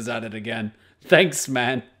boys is at it again. Thanks,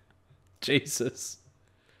 man. Jesus.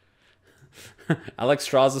 Alex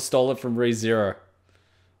Straza stole it from ReZero.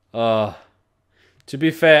 To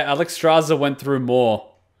be fair, Alex Straza went through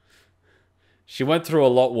more. She went through a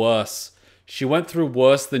lot worse. She went through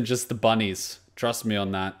worse than just the bunnies. Trust me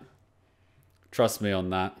on that. Trust me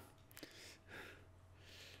on that.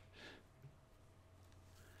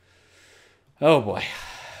 Oh boy.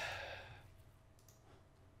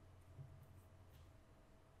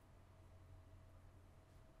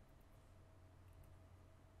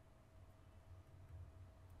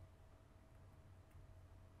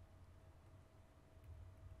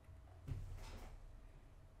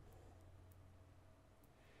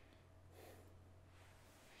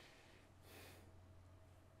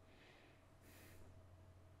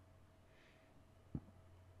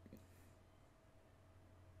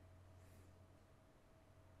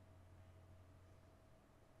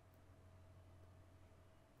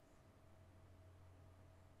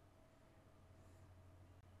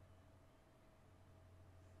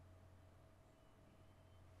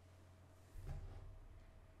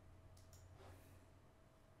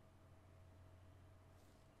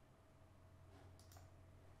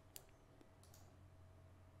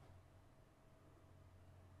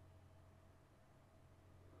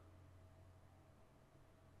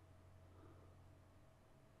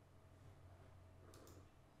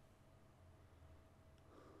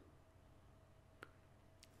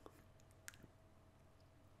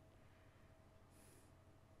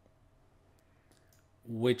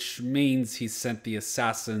 Which means he sent the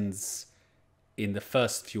assassins in the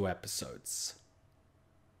first few episodes.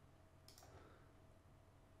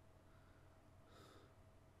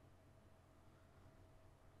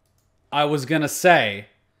 I was gonna say,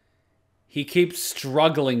 he keeps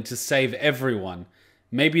struggling to save everyone.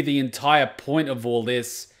 Maybe the entire point of all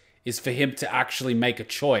this is for him to actually make a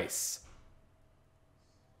choice.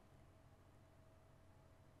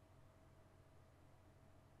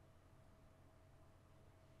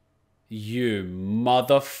 You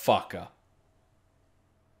motherfucker.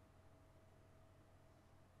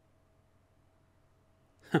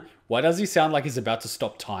 Why does he sound like he's about to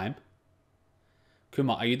stop time?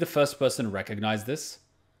 Kuma, are you the first person to recognize this?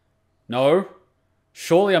 No.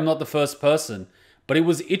 Surely I'm not the first person. But he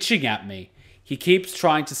was itching at me. He keeps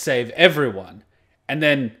trying to save everyone. And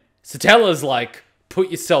then Satella's like,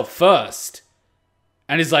 put yourself first.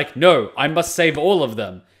 And he's like, no, I must save all of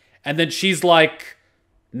them. And then she's like,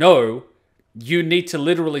 no, you need to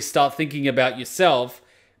literally start thinking about yourself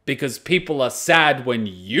because people are sad when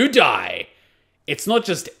you die. It's not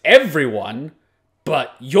just everyone,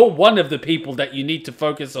 but you're one of the people that you need to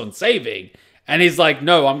focus on saving. And he's like,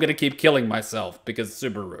 no, I'm going to keep killing myself because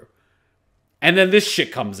Subaru. And then this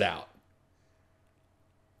shit comes out.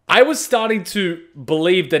 I was starting to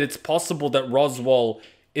believe that it's possible that Roswaal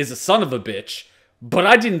is a son of a bitch, but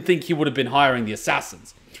I didn't think he would have been hiring the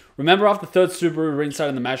assassins. Remember after the third Subaru reinside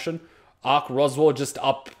in the mansion, Roswaal just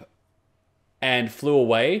up and flew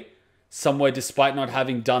away somewhere despite not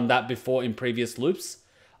having done that before in previous loops?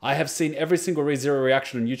 I have seen every single ReZero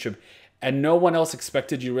reaction on YouTube, and no one else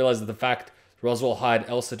expected you realize that the fact Roswaal hired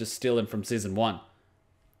Elsa to steal him from season 1.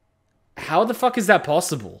 How the fuck is that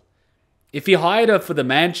possible? If he hired her for the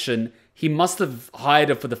mansion, he must have hired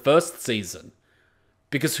her for the first season.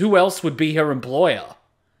 Because who else would be her employer?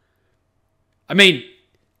 I mean,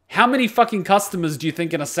 how many fucking customers do you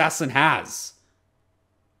think an assassin has?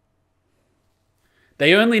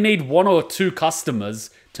 They only need 1 or 2 customers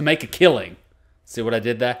to make a killing. See what I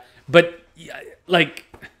did there? But, like...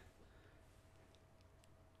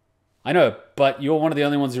 I know, but you're one of the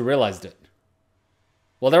only ones who realized it.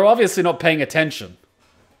 Well, they're obviously not paying attention.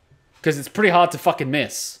 Because it's pretty hard to fucking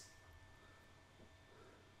miss.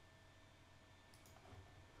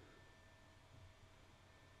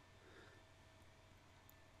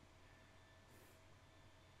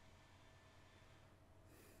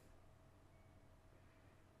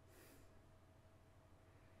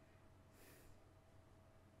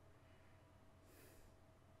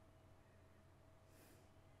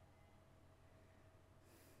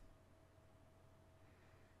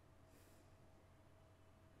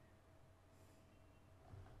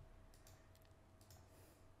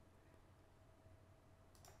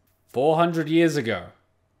 "400 years ago.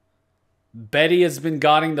 Betty has been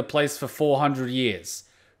guarding the place for 400 years.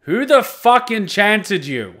 Who the fuck enchanted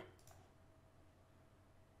you?"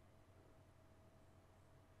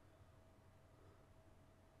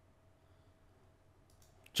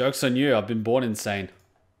 Joke's on you, I've been born insane.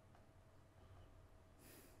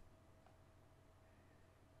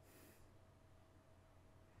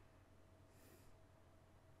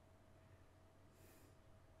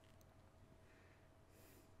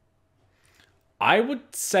 I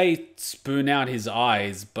would say spoon out his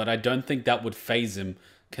eyes, but I don't think that would faze him,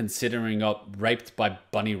 considering got raped by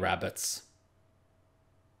bunny rabbits.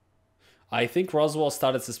 I think Roswell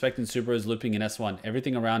started suspecting Subaru's looping in S1.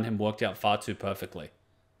 Everything around him worked out far too perfectly.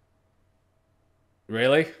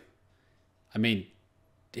 Really? I mean,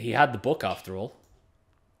 he had the book after all.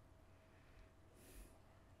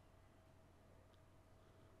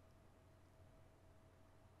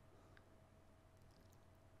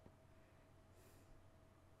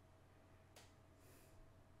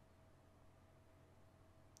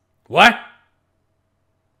 What?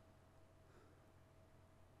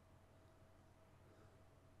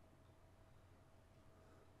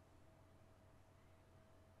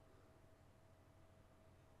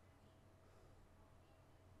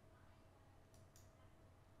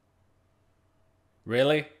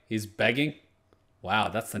 Really? He's begging? Wow,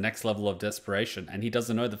 that's the next level of desperation. And he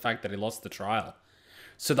doesn't know the fact that he lost the trial.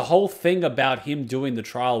 So the whole thing about him doing the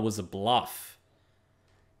trial was a bluff.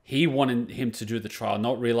 He wanted him to do the trial,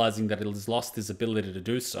 not realizing that he's lost his ability to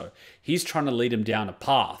do so. He's trying to lead him down a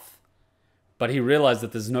path. But he realized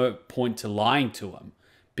that there's no point to lying to him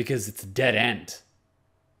because it's a dead end.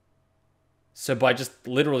 So by just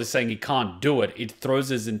literally saying he can't do it, it throws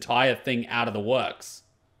his entire thing out of the works.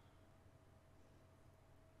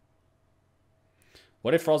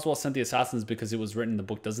 What if Roswell sent the assassins because it was written in the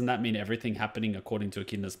book? Doesn't that mean everything happening according to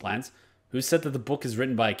Echidna's plans? Who said that the book is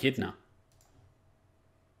written by Echidna?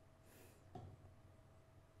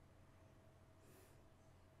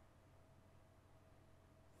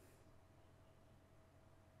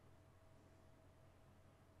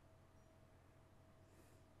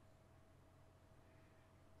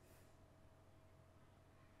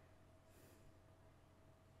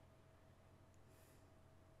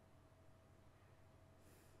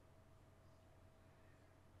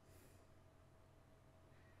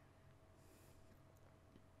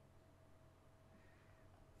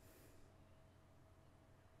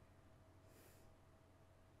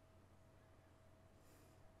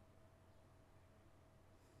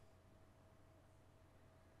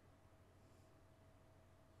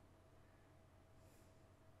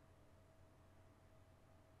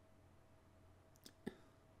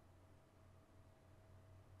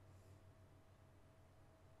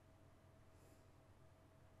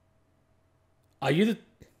 Are you the...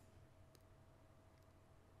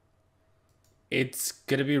 It's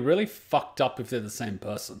gonna be really fucked up if they're the same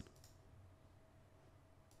person.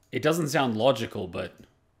 It doesn't sound logical, but...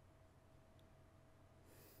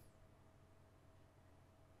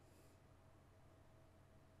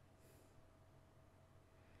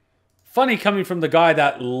 Funny coming from the guy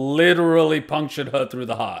that literally punctured her through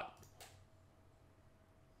the heart.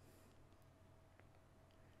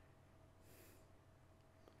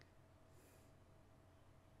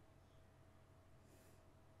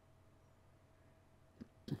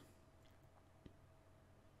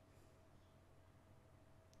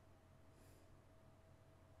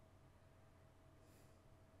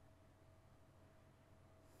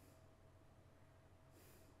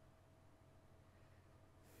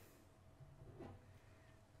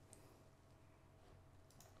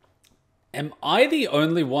 Am I the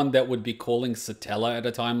only one that would be calling Satella at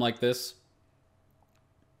a time like this?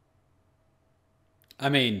 I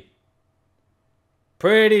mean,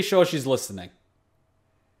 pretty sure she's listening.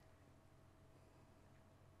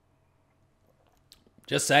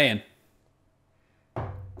 Just saying.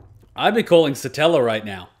 I'd be calling Satella right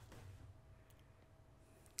now.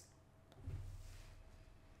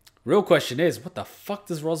 Real question is, what the fuck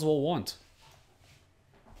does Roswell want?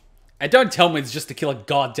 And don't tell me it's just to kill a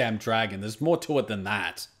goddamn dragon. There's more to it than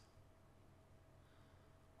that.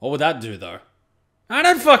 What would that do, though? I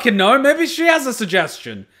don't fucking know. Maybe she has a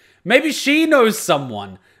suggestion. Maybe she knows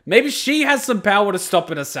someone. Maybe she has some power to stop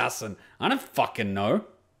an assassin. I don't fucking know.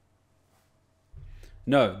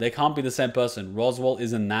 No, they can't be the same person. Roswell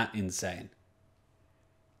isn't that insane.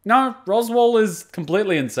 No, Roswell is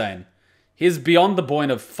completely insane. He's beyond the point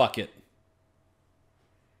of fuck it.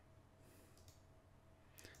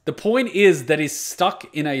 The point is that he's stuck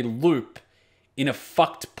in a loop, in a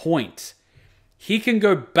fucked point. He can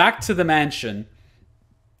go back to the mansion.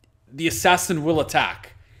 The assassin will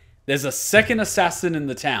attack. There's a second assassin in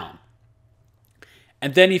the town.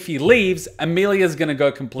 And then if he leaves, Emilia's going to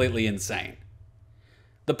go completely insane.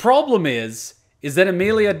 The problem is that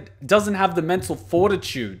Emilia doesn't have the mental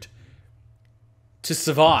fortitude to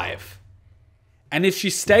survive. And if she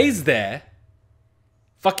stays there,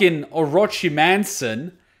 fucking Orochi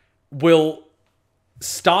Manson will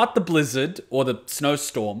start the blizzard or the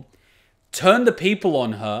snowstorm, turn the people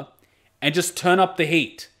on her, and just turn up the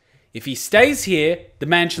heat. If he stays here, the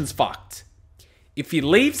mansion's fucked. If he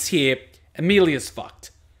leaves here, Emilia's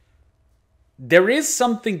fucked. There is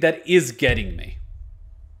something that is getting me.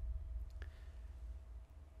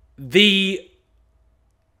 The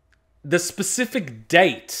specific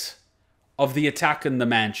date of the attack in the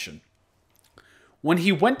mansion. When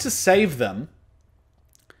he went to save them,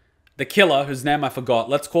 the killer, whose name I forgot,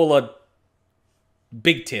 let's call her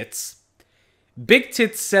Big Tits. Big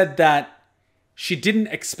Tits said that she didn't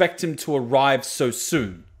expect him to arrive so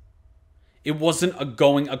soon. It wasn't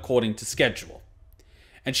going according to schedule.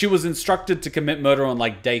 And she was instructed to commit murder on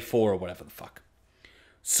like day 4 or whatever the fuck.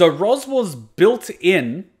 So Roswell's built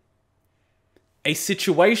in a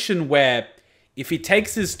situation where if he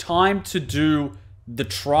takes his time to do the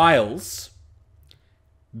trials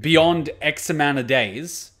beyond X amount of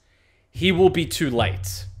days, he will be too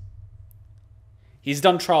late. He's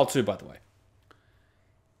done trial 2, by the way.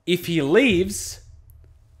 If he leaves,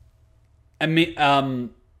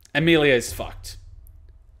 Emilia is fucked.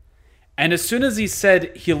 And as soon as he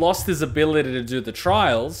said he lost his ability to do the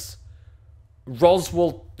trials,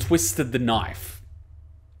 Roswell twisted the knife.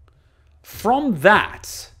 From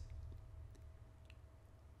that,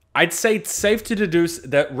 I'd say it's safe to deduce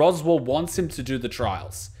that Roswell wants him to do the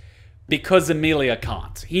trials because Emilia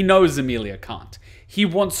can't. He knows Emilia can't. He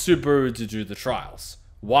wants Subaru to do the trials.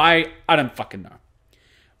 Why? I don't fucking know.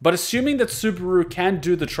 But assuming that Subaru can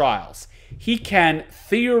do the trials, he can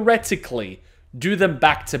theoretically do them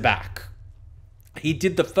back to back. He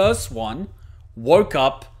did the first one, woke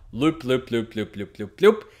up, loop, loop, loop, loop, loop, loop,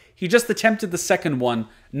 loop. He just attempted the second one,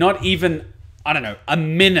 not even, I don't know, a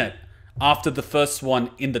minute after the first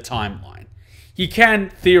one in the timeline. He can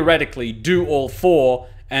theoretically do all 4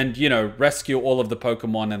 and, you know, rescue all of the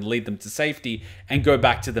Pokemon and lead them to safety and go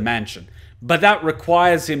back to the mansion. But that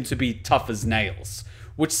requires him to be tough as nails,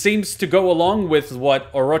 which seems to go along with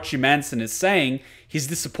what Orochi Manson is saying. He's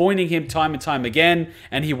disappointing him time and time again,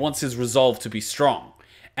 and he wants his resolve to be strong.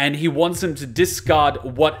 And he wants him to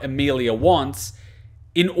discard what Emilia wants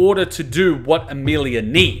in order to do what Emilia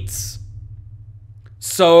needs.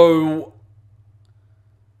 So,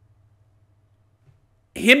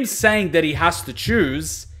 him saying that he has to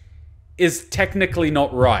choose is technically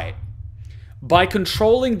not right. By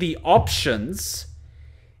controlling the options,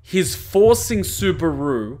 he's forcing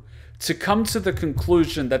Subaru to come to the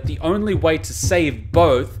conclusion that the only way to save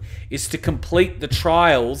both is to complete the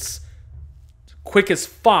trials quick as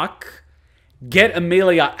fuck, get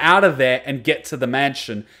Emilia out of there, and get to the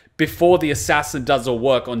mansion before the assassin does her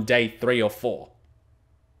work on day 3 or 4.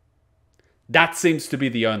 That seems to be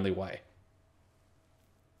the only way.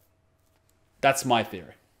 That's my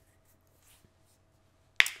theory.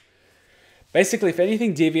 Basically, if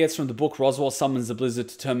anything deviates from the book, Roswell summons the Blizzard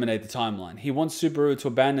to terminate the timeline. He wants Subaru to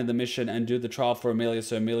abandon the mission and do the trial for Emilia,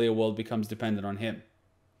 so Emilia world becomes dependent on him.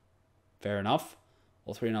 Fair enough.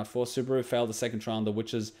 All 3 and out 4. Subaru failed the second trial and the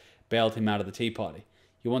witches bailed him out of the tea party.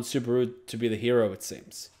 He wants Subaru to be the hero, it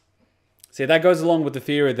seems. See, that goes along with the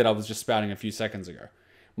theory that I was just spouting a few seconds ago.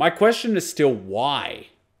 My question is still why?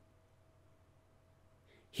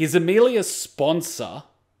 He's Emilia's sponsor,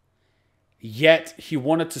 yet he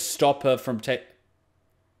wanted to stop her from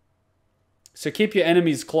So keep your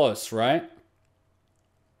enemies close, right?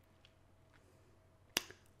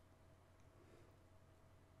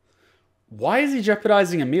 Why is he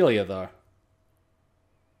jeopardizing Emilia, though?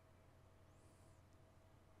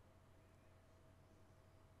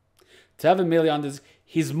 To have Emilia under...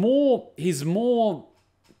 He's more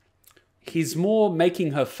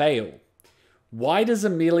making her fail. Why does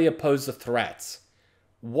Emilia pose a threat?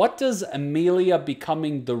 What does Emilia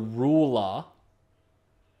becoming the ruler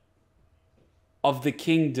of the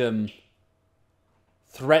kingdom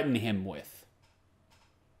threaten him with?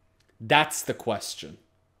 That's the question.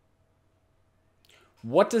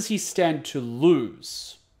 What does he stand to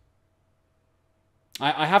lose?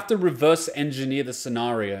 I have to reverse engineer the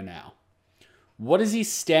scenario now. What is he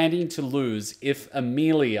standing to lose if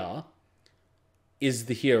Emilia is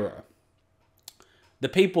the hero? The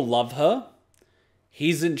people love her.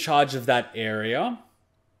 He's in charge of that area.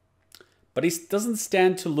 But he doesn't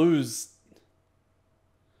stand to lose.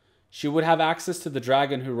 She would have access to the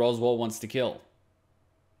dragon who Roswell wants to kill.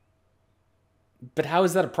 But how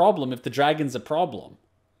is that a problem if the dragon's a problem?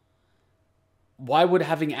 Why would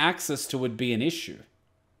having access to it be an issue?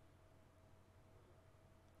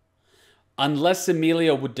 Unless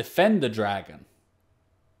Emilia would defend the dragon.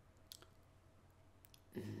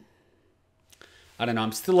 I don't know,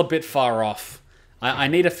 I'm still a bit far off. I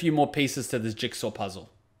need a few more pieces to this jigsaw puzzle.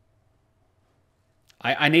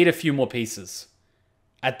 I need a few more pieces.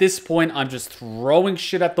 At this point, I'm just throwing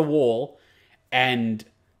shit at the wall, and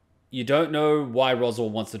you don't know why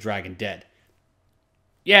Roswell wants the dragon dead.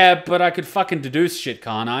 Yeah, but I could fucking deduce shit,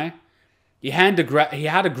 can't I? He had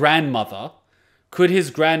a grandmother. Could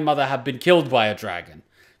his grandmother have been killed by a dragon?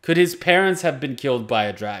 Could his parents have been killed by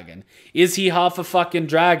a dragon? Is he half a fucking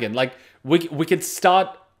dragon? Like, we could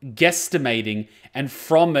start guesstimating and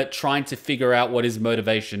from it trying to figure out what his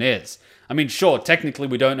motivation is. I mean, sure, technically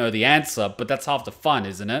we don't know the answer, but that's half the fun,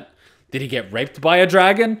 isn't it? Did he get raped by a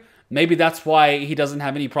dragon? Maybe that's why he doesn't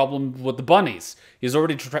have any problem with the bunnies. He's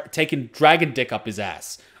already taken dragon dick up his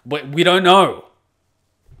ass. But we don't know.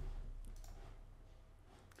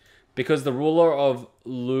 Because the ruler of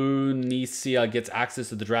Lunecia gets access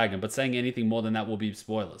to the dragon, but saying anything more than that will be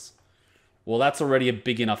spoilers. Well, that's already a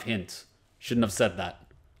big enough hint. Shouldn't have said that.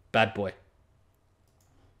 Bad boy.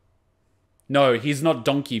 No, he's not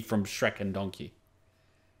Donkey from Shrek and Donkey.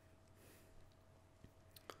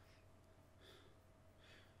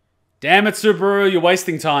 Damn it, Subaru, you're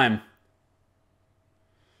wasting time.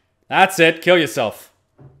 That's it, kill yourself.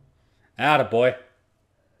 Atta boy.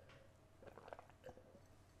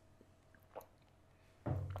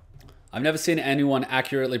 I've never seen anyone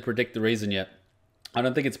accurately predict the reason yet. I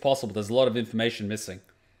don't think it's possible. There's a lot of information missing.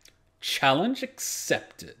 Challenge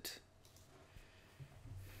accepted.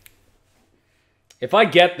 If I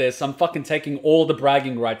get this, I'm fucking taking all the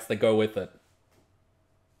bragging rights that go with it.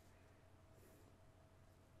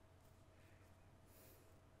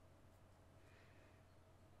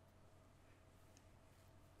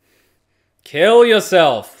 Kill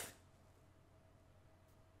yourself.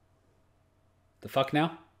 The fuck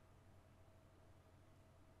now?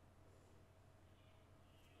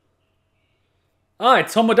 Ah,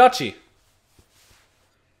 it's Tomodachi.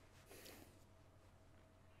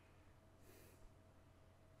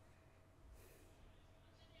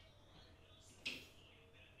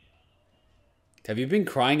 Have you been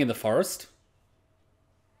crying in the forest?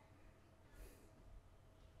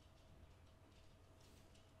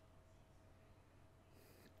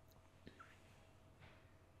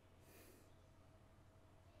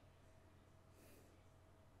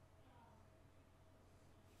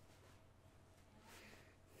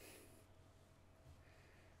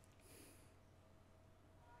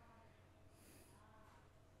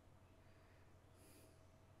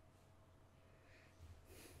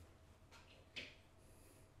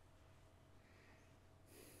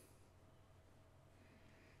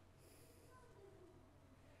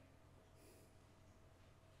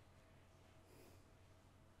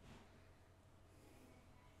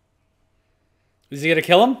 Is he gonna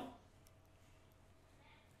kill him?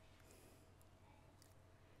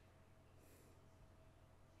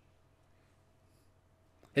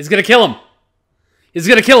 He's gonna kill him. He's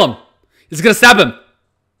gonna kill him. He's gonna stab him.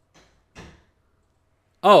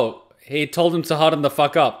 Oh, he told him to harden the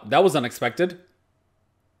fuck up. That was unexpected.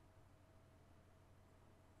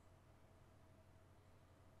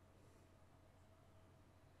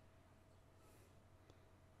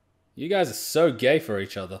 You guys are so gay for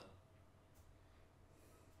each other.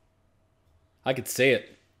 I could see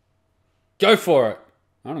it. Go for it.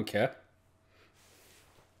 I don't care.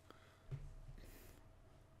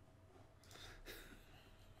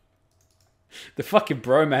 The fucking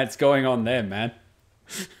bromance going on there, man.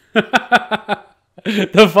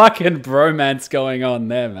 The fucking bromance going on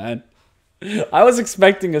there, man. I was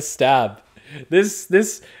expecting a stab.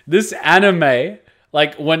 This anime,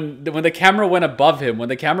 like when the camera went above him, when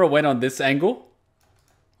the camera went on this angle,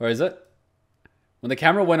 where is it? When the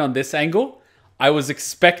camera went on this angle, I was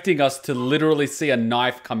expecting us to literally see a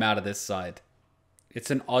knife come out of this side. It's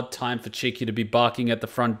an odd time for Cheeky to be barking at the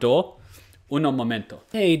front door. Uno momento.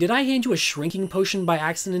 Hey, did I hand you a shrinking potion by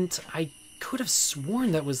accident? I could have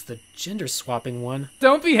sworn that was the gender swapping one.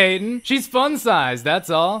 Don't be hating. She's fun size, that's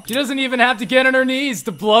all. She doesn't even have to get on her knees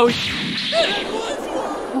to blow.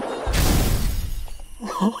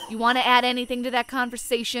 You want to add anything to that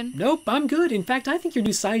conversation? Nope, I'm good. In fact, I think your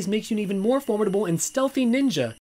new size makes you an even more formidable and stealthy ninja.